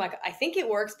work? I'm like, I think it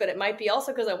works, but it might be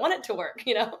also because I want it to work,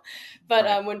 you know? But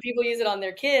Right. when people use it on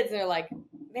their kids and they're like,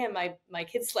 man, my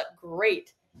kids slept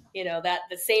great. You know, that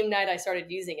the same night I started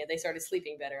using it, they started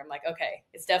sleeping better. I'm like, okay,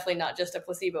 it's definitely not just a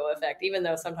placebo effect, even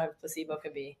though sometimes placebo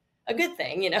can be a good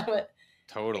thing, you know, but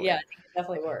yeah, I Totally. think it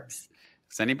definitely works.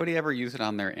 Does anybody ever use it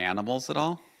on their animals at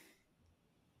all?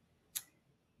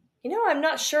 You know, I'm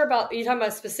not sure about, are you talking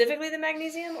about specifically the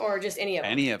magnesium or just any of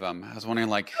them? Any of them? I was wondering,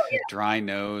 like Oh, yeah. dry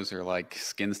nose or like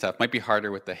skin stuff. Might be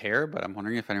harder with the hair, but I'm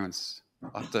wondering if anyone's.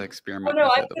 I'll have to Oh experiment no,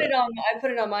 with it a bit. I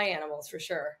put it on my animals for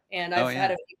sure. And Oh I've had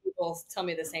yeah. a few people tell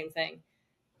me the same thing.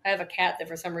 I have a cat that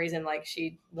for some reason, like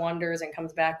she wanders and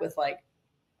comes back with like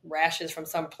rashes from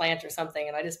some plant or something.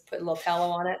 And I just put a little tallow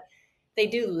on it. They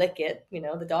do lick it. You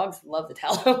know, the dogs love the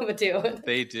tallow, but too.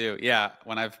 They do. Yeah.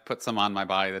 When I've put some on my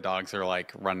body, the dogs are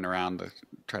like running around to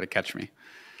try to catch me.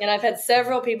 And I've had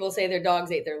several people say their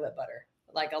dogs ate their lip butter.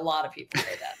 Like a lot of people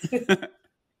say that.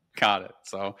 Got it.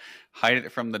 So hide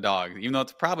it from the dog, even though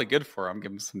it's probably good for them.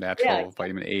 Give them some Yeah, natural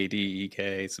vitamin A, D, E,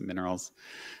 K, some minerals.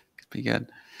 Could be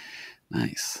good.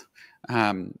 Nice.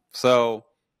 So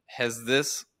has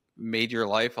this made your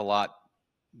life a lot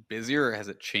busier, or has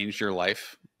it changed your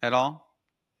life at all?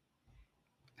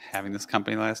 Having this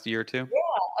company last year or two?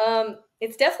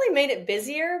 it's definitely made it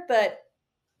busier, but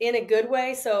in a good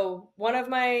way. So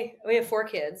we have 4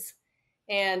 kids,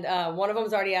 and one of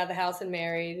them's already out of the house and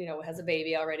married. You know, has a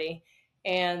baby already,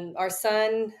 and our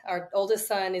oldest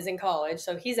son, is in college,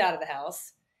 so he's out of the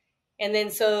house. And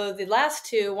then so the last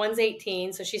two, one's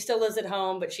 18, so she still lives at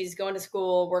home, but she's going to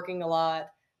school, working a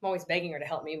lot. I'm always begging her to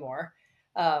help me more.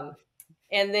 Um,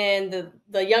 and then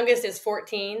the youngest is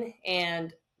 14,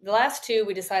 and the last two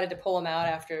we decided to pull them out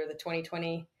after the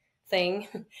 2020 thing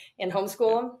and Yeah.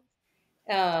 homeschool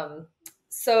them.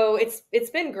 So it's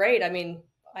been great. I mean,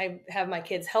 I have my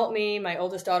kids help me. My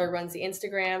oldest daughter runs the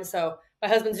Instagram, so my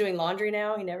husband's doing laundry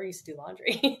now. He never used to do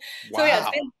laundry. So yeah,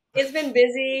 Wow. it's been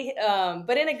busy,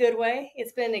 but in a good way.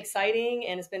 It's been exciting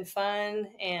and it's been fun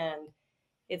and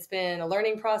it's been a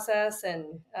learning process.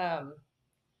 And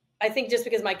I think just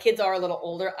because my kids are a little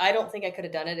older, I don't think I could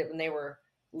have done it when they were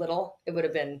little. It would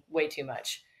have been way too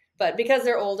much. But because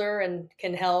they're older and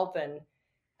can help, and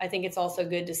I think it's also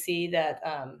good to see that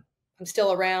I'm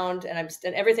still around, and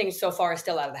and everything so far is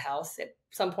still out of the house. At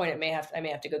some point, I may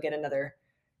have to go get another,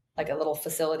 like a little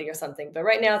facility or something. But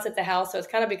right now, it's at the house, so it's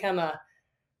kind of become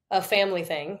a family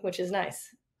thing, which is nice.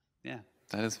 Yeah,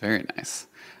 that is very nice.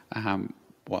 Um,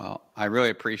 well, I really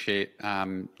appreciate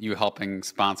you helping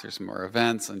sponsor some more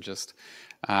events and just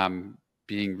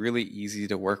being really easy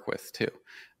to work with too.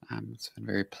 It's been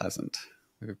very pleasant.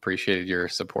 We've appreciated your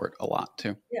support a lot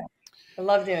too. Yeah, I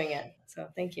love doing it. So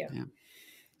thank you. Yeah,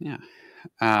 yeah.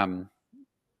 Um,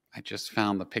 I just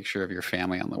found the picture of your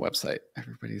family on the website.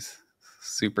 Everybody's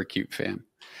super cute fam.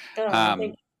 Oh, thank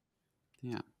Um,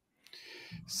 yeah.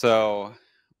 So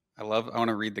I want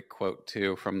to read the quote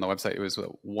too from the website. It was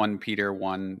 1 Peter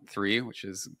 1:3, which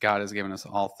is God has given us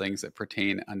all things that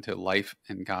pertain unto life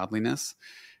and godliness.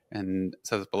 And it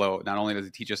says below, not only does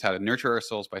he teach us how to nurture our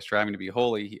souls by striving to be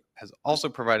holy, he has also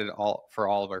provided all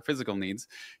of our physical needs.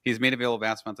 He's made available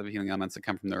vast amounts of healing elements that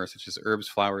come from the earth, such as herbs,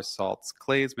 flowers, salts,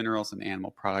 clays, minerals, and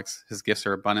animal products. His gifts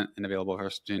are abundant and available for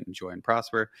us to enjoy and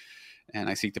prosper. And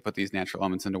I seek to put these natural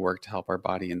elements into work to help our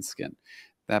body and skin.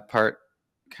 That part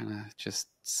kind of just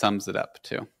sums it up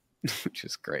too, which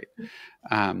is great.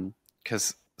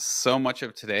 Because so much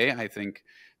of today, I think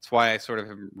it's why I sort of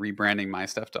am rebranding my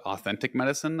stuff to authentic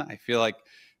medicine. I feel like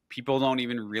people don't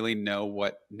even really know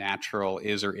what natural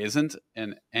is or isn't,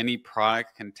 and any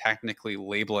product can technically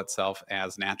label itself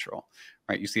as natural,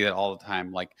 right? You see that all the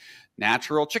time, like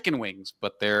natural chicken wings,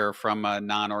 but they're from a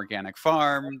non-organic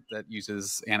farm that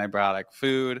uses antibiotic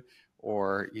food,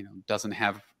 or doesn't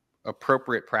have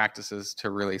appropriate practices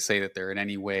to really say that they're in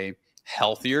any way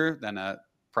healthier than a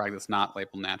product that's not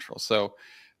labeled natural. So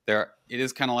it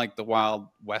is kind of like the Wild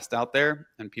West out there,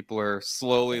 and people are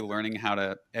slowly learning how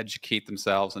to educate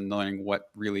themselves and learning what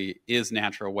really is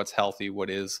natural, what's healthy, what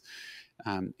is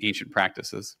ancient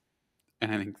practices.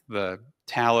 And I think the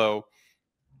tallow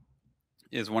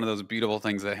is one of those beautiful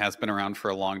things that has been around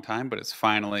for a long time, but it's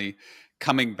finally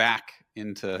coming back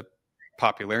into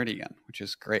popularity again, which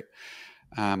is great.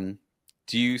 Are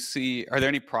there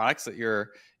any products that you're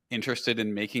interested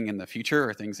in making in the future,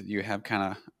 or things that you have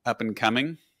kind of up and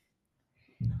coming?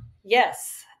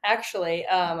 Yes, actually,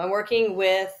 I'm working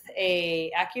with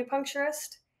a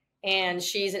acupuncturist, and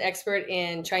she's an expert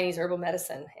in Chinese herbal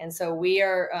medicine. And so we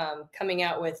are coming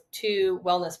out with 2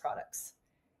 wellness products.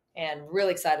 and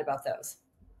really excited about those.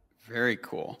 Very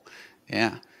cool.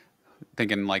 Yeah.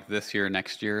 Thinking like this year,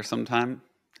 next year sometime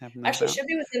having those Actually, it out. should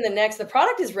be within the next. The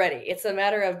product is ready. It's a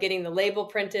matter of getting the label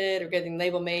printed or getting the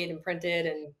label made and printed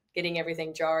and getting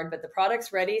everything jarred. But the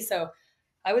product's ready. So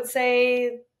I would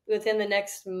say within the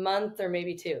next month or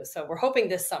maybe two. So we're hoping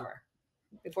this summer,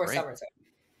 before Great. summer's over.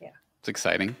 Yeah. It's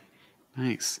exciting.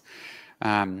 Nice.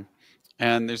 Um,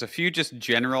 and there's a few just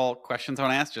general questions I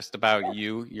want to ask just about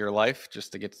you, your life,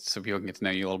 just to get so people can get to know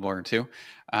you a little more too.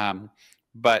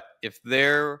 But if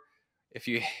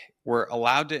you were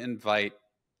allowed to invite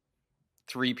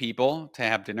 3 people to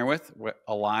have dinner with,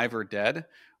 alive or dead,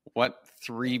 what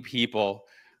 3 people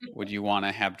would you want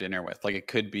to have dinner with? Like it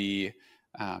could be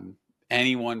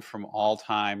anyone from all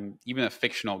time, even a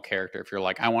fictional character. If you're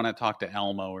like, I want to talk to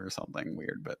Elmo or something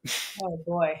weird, but Oh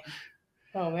boy.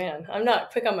 Oh man, I'm not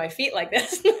quick on my feet like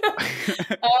this.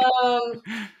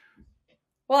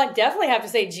 Well, I definitely have to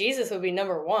say Jesus would be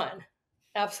number one.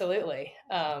 Absolutely.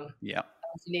 Yeah.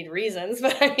 You need reasons,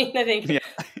 but I mean, I think Yeah.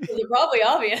 those are probably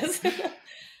obvious. That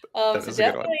So is a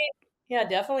good one. definitely, yeah,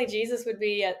 definitely Jesus would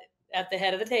be at the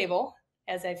head of the table,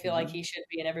 as I feel like Mhm. he should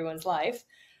be in everyone's life.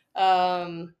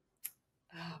 Um,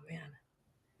 oh man,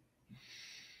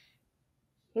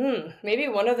 maybe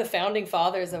one of the founding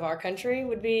fathers of our country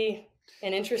would be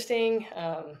an interesting.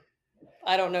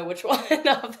 I don't know which one.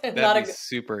 That'd Not a be good.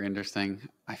 super interesting.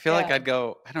 I feel like Yeah, I'd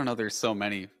go, I don't know, there's so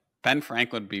many. Ben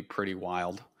Franklin would be pretty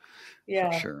wild for yeah.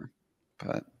 sure.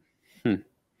 But hmm,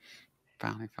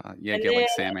 founding father. Yeah, And get then, like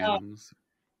Sam Adams.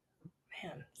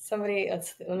 man, somebody.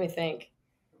 Let me think.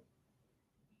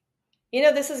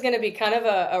 This is going to be kind of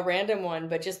a random one,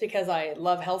 but just because I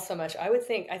love health so much, I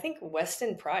think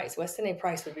Weston A.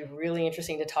 Price would be really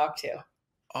interesting to talk to.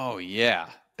 Oh yeah.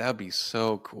 That'd be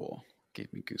so cool.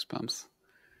 Gave me goosebumps.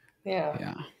 Yeah.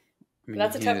 Yeah. I mean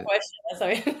That's a tough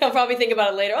question. I'll probably think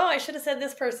about it later. Oh, I should have said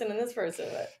this person and this person.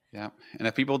 But yeah. And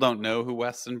if people don't know who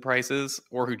Weston Price is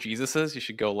or who Jesus is, you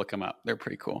should go look them up. They're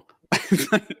pretty cool.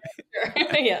 sure.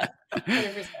 Yeah.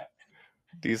 100%.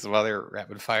 Do some other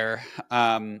rapid fire.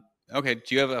 Okay.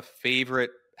 Do you have a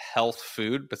favorite health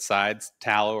food besides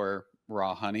tallow or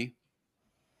raw honey?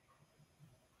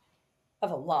 I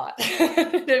have a lot.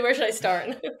 Where should I start?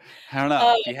 I don't know.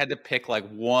 Uh, If you had to pick like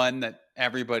one that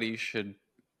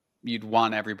you'd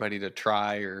want everybody to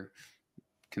try or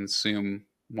consume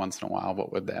once in a while,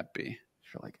 what would that be? I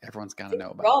feel like everyone's got I to think know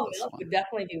about raw this milk one. would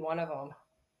definitely be one of them.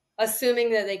 Assuming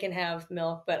that they can have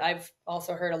milk, but I've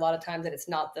also heard a lot of times that it's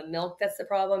not the milk that's the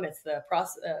problem; it's the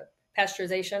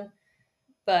pasteurization.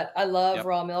 But I love Yep.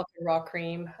 raw milk and raw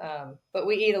cream. But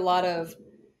we eat a lot of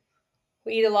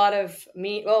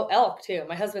meat. Well, elk too.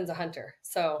 My husband's a hunter,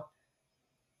 so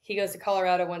he goes to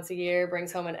Colorado once a year,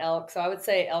 brings home an elk. So I would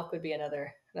say elk would be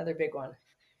another big one.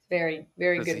 Very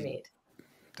very Does good he? meat.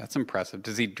 That's impressive.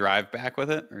 Does he drive back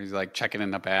with it, or he's like checking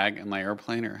in a bag in the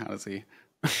airplane, or how does he?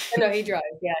 No, he drives.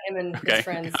 Yeah, him and his Okay.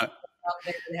 friends Got it. out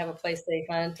there. They have a place they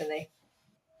hunt and they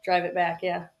drive it back.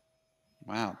 Yeah.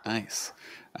 Wow. Nice.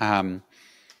 Um,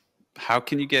 how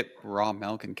can you get raw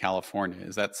milk in California?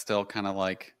 Is that still kind of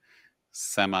like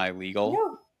semi-legal?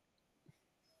 No,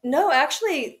 no,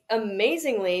 actually,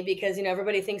 amazingly, because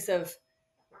everybody thinks of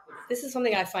this is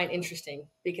something I find interesting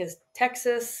because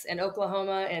Texas and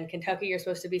Oklahoma and Kentucky are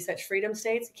supposed to be such freedom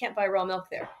states. You can't buy raw milk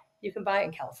there. You can buy it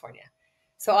in California.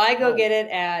 So I go Oh, get it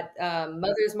at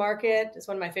Mother's Market. It's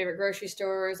one of my favorite grocery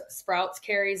stores. Sprouts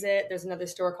carries it. There's another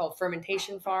store called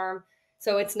Fermentation Farm.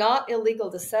 So it's not illegal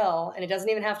to sell, and it doesn't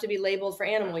even have to be labeled for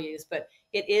animal use, but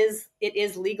it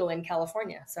is legal in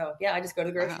California. So yeah, I just go to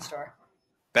the grocery wow. store.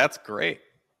 That's great.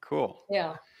 Cool.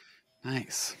 Yeah.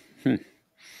 Nice. All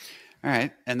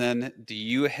right. And then do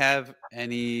you have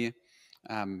any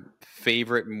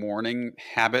favorite morning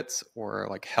habits or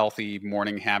like healthy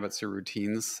morning habits or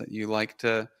routines that you like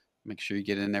to make sure you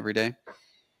get in every day?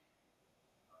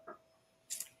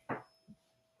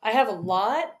 I have a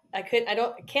lot. I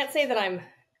can't say that I'm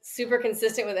super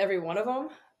consistent with every one of them.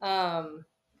 Um,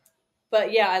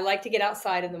 but yeah, I like to get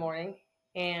outside in the morning,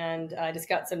 and I just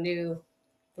got some new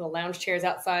little lounge chairs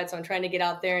outside, so I'm trying to get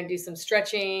out there and do some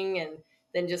stretching, and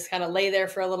then just kind of lay there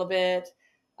for a little bit.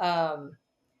 Um,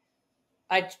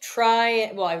 I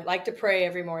like to pray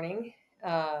every morning.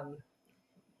 Um,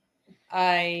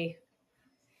 I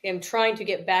am trying to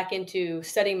get back into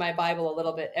studying my Bible a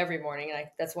little bit every morning, and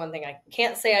that's one thing I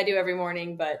can't say I do every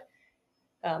morning, but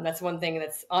that's one thing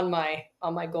that's on my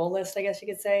goal list, I guess you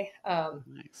could say.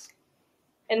 Nice.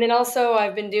 And then also,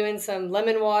 I've been doing some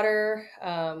lemon water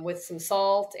with some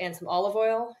salt and some olive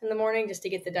oil in the morning, just to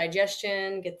get the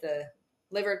digestion, get the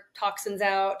liver toxins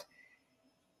out.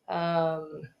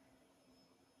 Um,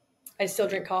 I still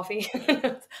drink coffee,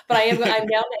 but I'm down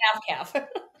to half calf,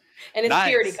 and it's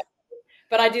purity Nice. coffee.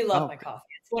 But I do love Oh, my coffee.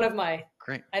 It's one of my.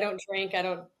 great. I don't drink. I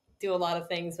don't do a lot of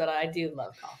things, but I do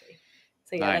love coffee.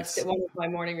 So yeah, that's Nice. one of my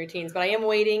morning routines. But I am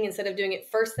waiting instead of doing it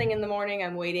first thing in the morning.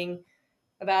 I'm waiting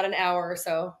about an hour or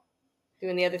so,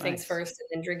 doing the other things Nice. first, and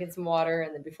then drinking some water,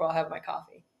 and then before I'll have my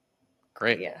coffee.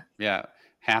 Great. But yeah. Yeah.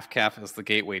 Half calf is the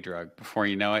gateway drug. Before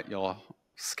you know it, you'll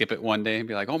skip it one day and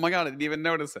be like, oh my God, I didn't even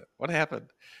notice it. What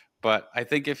happened? But I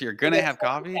think if you're going to have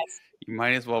coffee, you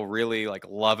might as well really like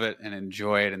love it and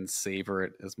enjoy it and savor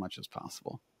it as much as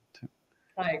possible.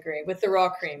 I agree. With the raw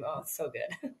cream. Oh, it's so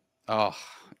good. Oh,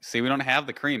 see, we don't have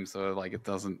the cream, so like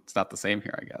it's not the same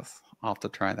here, I guess. I'll have to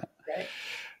try that. Right.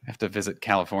 I have to visit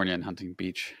California and Huntington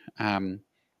Beach.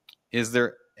 Is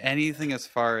there anything as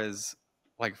far as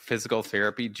like physical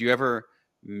therapy? Do you ever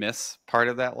miss part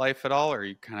of that life at all? Or are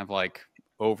you kind of like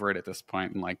over it at this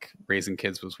point and like raising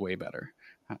kids was way better?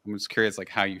 I'm just curious like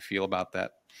how you feel about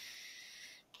that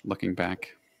looking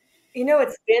back. You know,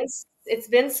 it's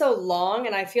been so long,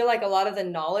 and I feel like a lot of the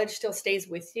knowledge still stays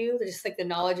with you. Just like the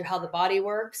knowledge of how the body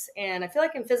works. And I feel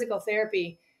like in physical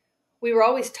therapy, we were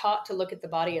always taught to look at the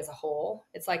body as a whole.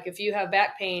 It's like if you have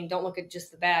back pain, don't look at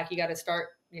just the back. You got to start,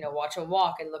 watch them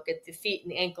walk and look at the feet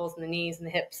and the ankles and the knees and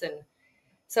the hips. And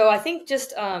so I think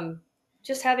just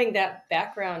having that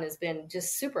background has been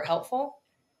just super helpful.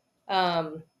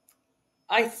 Um,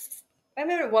 I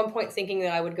remember at one point thinking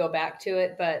that I would go back to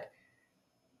it, but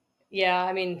yeah,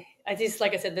 I mean, I just,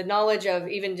 like I said, the knowledge of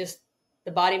even just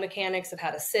the body mechanics of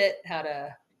how to sit, how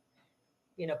to,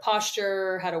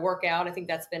 posture, how to work out, I think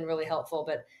that's been really helpful.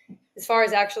 But as far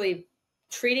as actually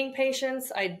treating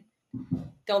patients, I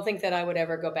don't think that I would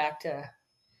ever go back to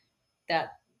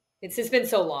that. It's just been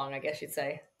so long, I guess you'd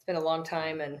say. It's been a long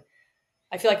time, and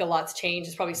I feel like a lot's changed.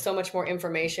 There's probably so much more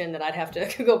information that I'd have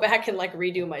to go back and like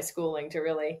redo my schooling to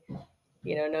really,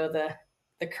 know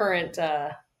the current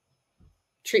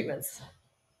treatments.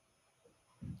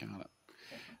 Got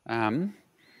it.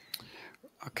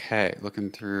 Okay, looking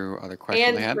through other questions I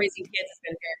And had. raising kids has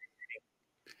been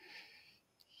very.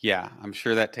 Yeah, I'm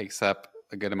sure that takes up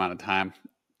a good amount of time.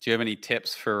 Do you have any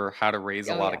tips for how to raise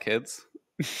a lot of kids?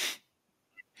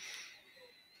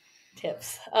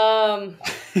 Tips.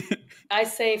 I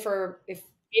say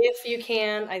if you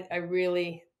can, I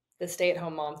really, the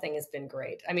stay-at-home mom thing has been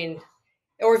great. I mean,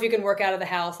 or if you can work out of the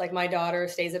house, like my daughter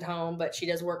stays at home, but she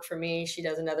does work for me. She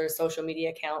does another social media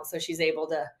account, so she's able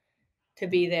to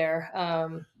be there.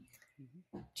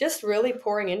 Just really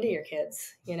pouring into your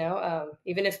kids,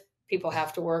 even if people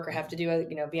have to work or have to do,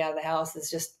 be out of the house, is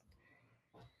just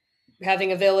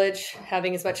having a village,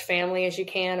 having as much family as you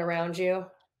can around you.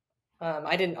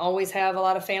 I didn't always have a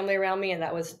lot of family around me, and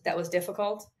that was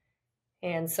difficult.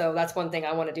 And so that's one thing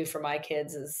I want to do for my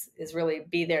kids is really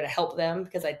be there to help them,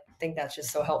 because I think that's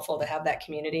just so helpful to have that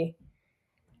community.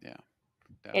 Yeah.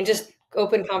 Definitely. And just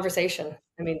open conversation.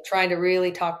 I mean, trying to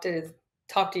really talk to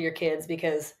your kids,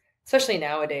 because especially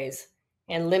nowadays,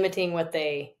 and limiting what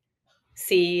they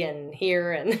see and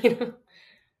hear, and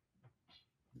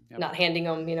not handing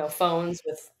them, phones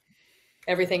with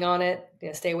everything on it,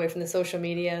 stay away from the social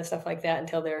media and stuff like that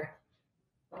until they're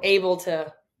able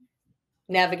to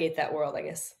navigate that world, I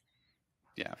guess.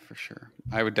 Yeah, for sure.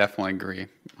 I would definitely agree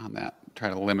on that. Try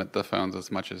to limit the phones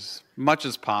as much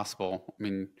as possible. I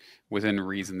mean, within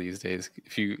reason these days.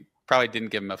 If you probably didn't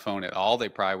give them a phone at all, they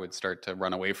probably would start to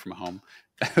run away from home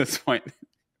at this point.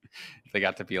 They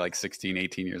got to be like 16,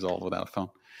 18 years old without a phone.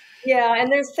 Yeah, and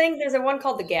there's a one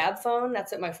called the Gab phone.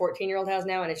 That's what my 14-year-old has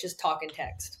now, and it's just talk and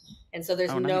text. And so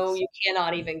there's nice. you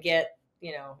cannot even get,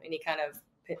 any kind of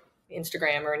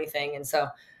Instagram or anything. And so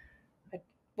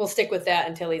we'll stick with that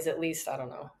until he's at least, I don't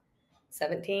know,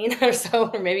 17 or so,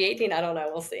 or maybe 18. I don't know.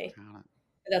 We'll see. But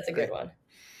that's a good one.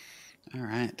 All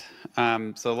right.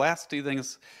 So last two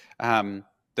things. I want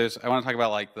to talk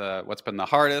about like what's been the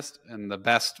hardest and the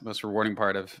best, most rewarding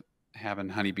part of having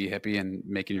Honeybee Hippie and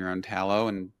making your own tallow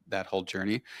and that whole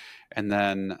journey. And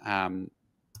then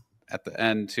at the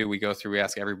end too, we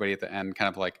ask everybody at the end kind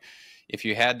of like, if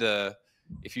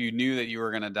you knew that you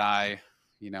were going to die,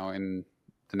 in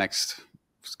the next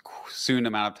soon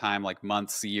amount of time, like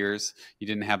months, years, you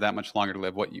didn't have that much longer to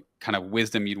live, what kind of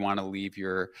wisdom you'd want to leave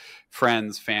your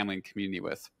friends, family, and community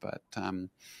with. But I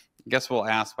guess we'll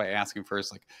ask by asking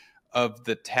first, like, of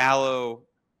the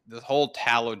whole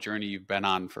tallow journey you've been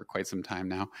on for quite some time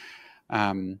now,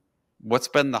 what's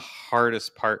been the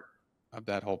hardest part of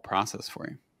that whole process for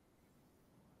you?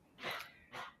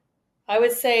 I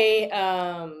would say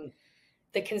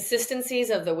the consistencies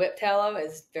of the whip tallow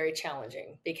is very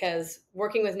challenging, because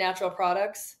working with natural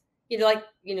products,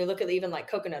 look at even like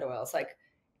coconut oils, like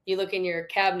you look in your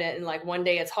cabinet and like one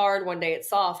day it's hard, one day it's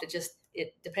soft.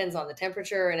 It depends on the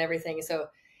temperature and everything. So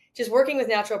just working with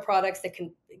natural products that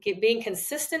can being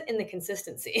consistent in the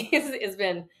consistency has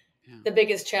been the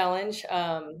biggest challenge.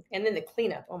 And then the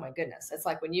cleanup. Oh my goodness. It's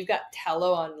like when you've got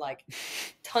tallow on like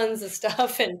tons of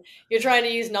stuff and you're trying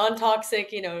to use non-toxic,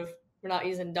 we're not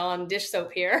using Dawn dish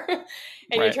soap here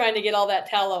and you're trying to get all that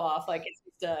tallow off. Like it's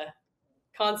just a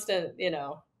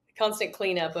constant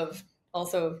cleanup of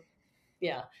also,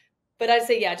 yeah. But I'd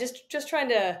say, yeah, just trying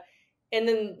to, and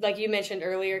then like you mentioned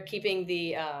earlier,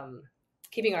 keeping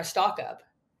our stock up,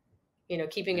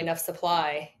 keeping enough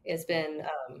supply has been,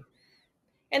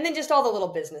 and then just all the little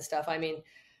business stuff. I mean,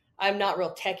 I'm not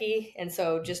real techie. And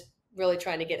so just really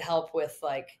trying to get help with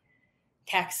like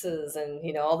taxes and,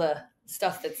 all the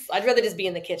stuff I'd rather just be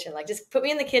in the kitchen. Like just put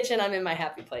me in the kitchen. I'm in my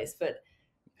happy place, but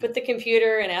put the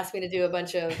computer and ask me to do a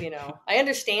bunch of, I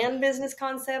understand business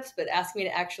concepts, but ask me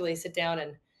to actually sit down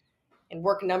and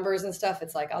work numbers and stuff.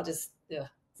 It's like, it's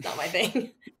not my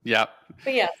thing. Yeah.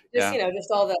 But yeah,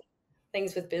 just all the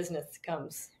things with business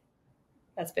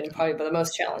that's been probably the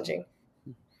most challenging.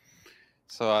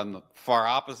 So on the far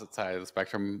opposite side of the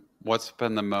spectrum, what's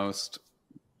been the most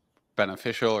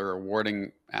beneficial or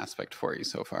rewarding aspect for you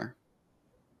so far?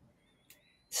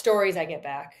 Stories I get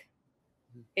back.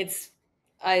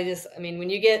 When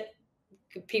you get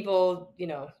people,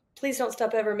 please don't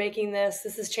stop ever making this.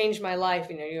 This has changed my life.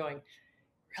 You're going,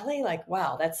 really? Like,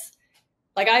 wow, that's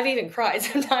like, I've even cried.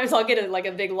 Sometimes I'll get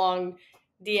a big long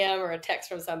DM or a text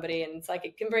from somebody and it's like,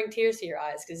 it can bring tears to your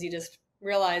eyes because you just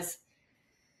realize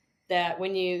that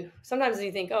sometimes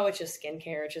you think, oh, it's just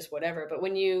skincare, it's just whatever. But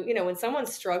when when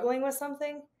someone's struggling with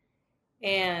something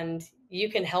and you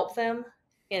can help them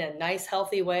in a nice,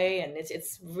 healthy way, and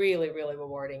it's really, really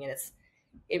rewarding. And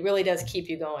it really does keep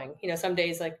you going. Some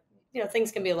days like,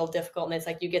 things can be a little difficult and it's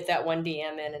like, you get that one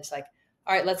DM in and it's like,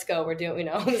 all right, let's go. We're doing,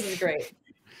 this is great.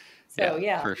 So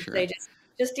yeah, for sure. They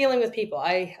just dealing with people.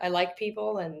 I like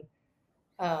people and,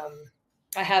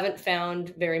 I haven't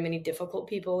found very many difficult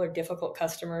people or difficult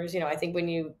customers. I think when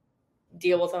you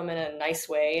deal with them in a nice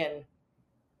way and,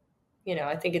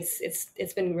 I think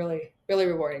it's been really, really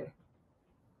rewarding.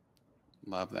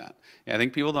 Love that. Yeah, I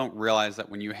think people don't realize that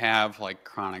when you have like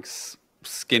chronic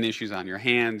skin issues on your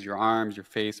hands, your arms, your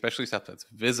face, especially stuff that's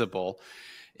visible,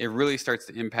 it really starts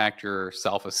to impact your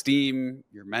self-esteem,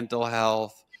 your mental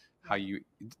health, how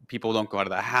people don't go out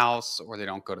of the house or they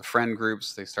don't go to friend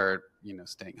groups. They start,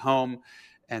 staying home.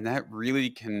 And that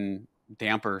really can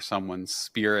damper someone's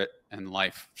spirit and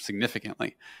life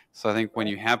significantly. So I think when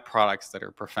you have products that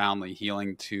are profoundly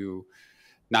healing to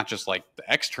not just like the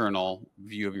external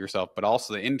view of yourself, but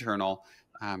also the internal,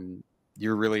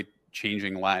 you're really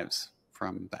changing lives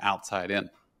from the outside in.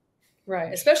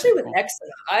 Right. Especially with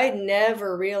eczema. I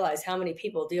never realized how many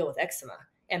people deal with eczema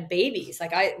and babies.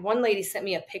 Like one lady sent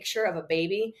me a picture of a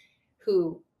baby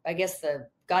who I guess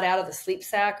got out of the sleep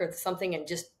sack or something and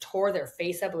just tore their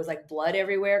face up. It was like blood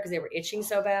everywhere because they were itching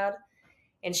so bad.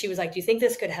 And she was like, do you think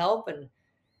this could help? And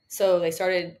so they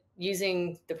started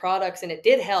using the products and it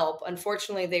did help.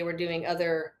 Unfortunately, they were doing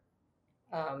other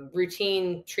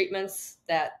routine treatments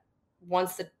that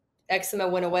once the eczema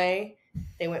went away,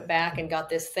 they went back and got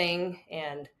this thing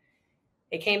and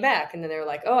it came back. And then they were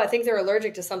like, oh, I think they're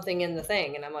allergic to something in the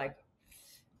thing. And I'm like,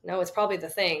 no, it's probably the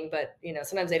thing. But,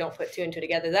 sometimes they don't put two and two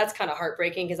together. That's kind of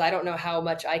heartbreaking because I don't know how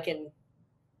much I can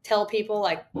tell people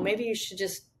like, well, maybe you should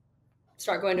just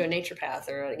start going to a naturopath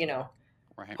or,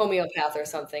 homeopath or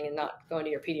something and not going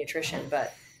to your pediatrician.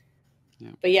 But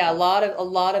yeah, a lot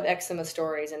of eczema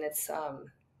stories and it's,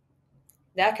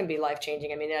 that can be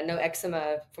life-changing. I mean, I know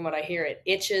eczema, from what I hear, it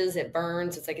itches, it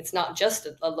burns. It's like, it's not just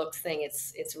a look thing.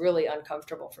 It's really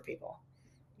uncomfortable for people.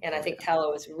 And I think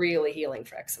tallow is really healing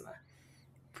for eczema.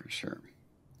 For sure.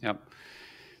 Yep.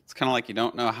 It's kind of like you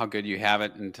don't know how good you have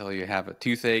it until you have a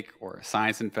toothache or a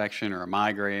sinus infection or a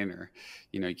migraine or,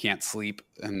 you can't sleep.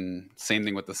 And same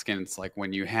thing with the skin. It's like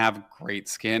when you have great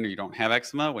skin or you don't have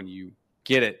eczema, when you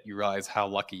get it, you realize how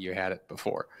lucky you had it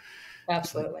before.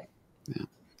 Absolutely.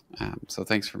 Yeah. So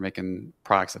thanks for making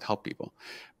products that help people.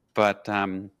 But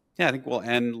I think we'll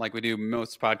end like we do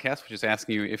most podcasts, which is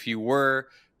asking you if you were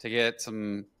to get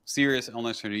some serious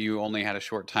illness or you only had a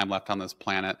short time left on this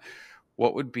planet,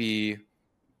 what would be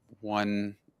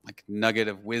one like nugget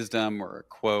of wisdom or a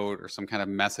quote or some kind of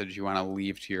message you want to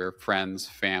leave to your friends,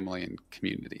 family, and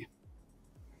community?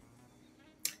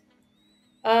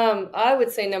 I would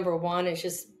say number one is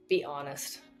just be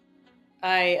honest.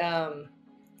 I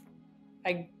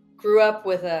grew up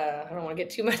with I don't want to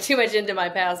get too much into my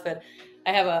past, but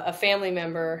I have a family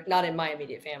member, not in my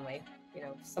immediate family,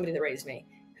 somebody that raised me.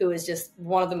 who is just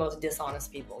one of the most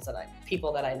dishonest people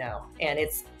that I know. And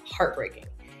it's heartbreaking.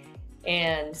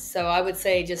 And so I would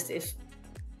say just if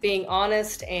being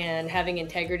honest and having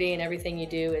integrity in everything you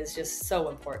do is just so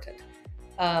important.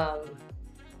 And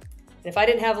if I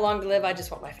didn't have long to live, I just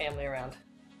want my family around.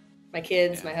 My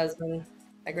kids, my husband,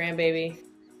 my grandbaby.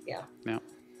 Yeah. Yeah.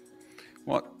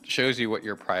 Well, it shows you what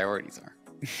your priorities are.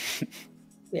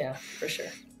 Yeah, for sure.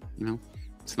 You know,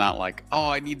 it's not like, oh,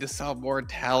 I need to sell more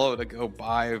tallow to go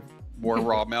buy more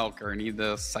raw milk, or I need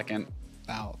the second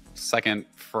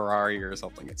Ferrari or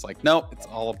something. It's like, nope, it's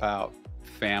all about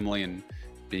family and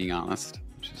being honest,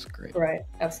 which is great. Right.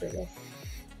 Absolutely.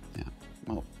 Yeah.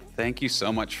 Well, thank you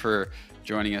so much for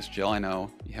joining us, Jill. I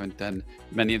know you haven't done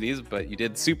many of these, but you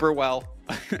did super well.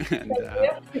 And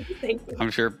Thank you.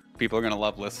 I'm sure people are going to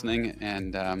love listening,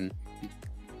 and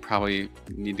probably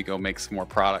need to go make some more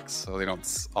products so they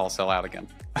don't all sell out again.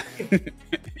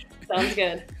 Sounds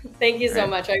good. Thank you so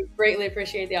much. I greatly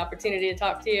appreciate the opportunity to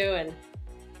talk to you. And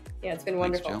yeah, it's been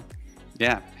wonderful. Thanks, Jill.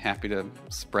 Yeah, happy to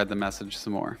spread the message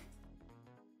some more.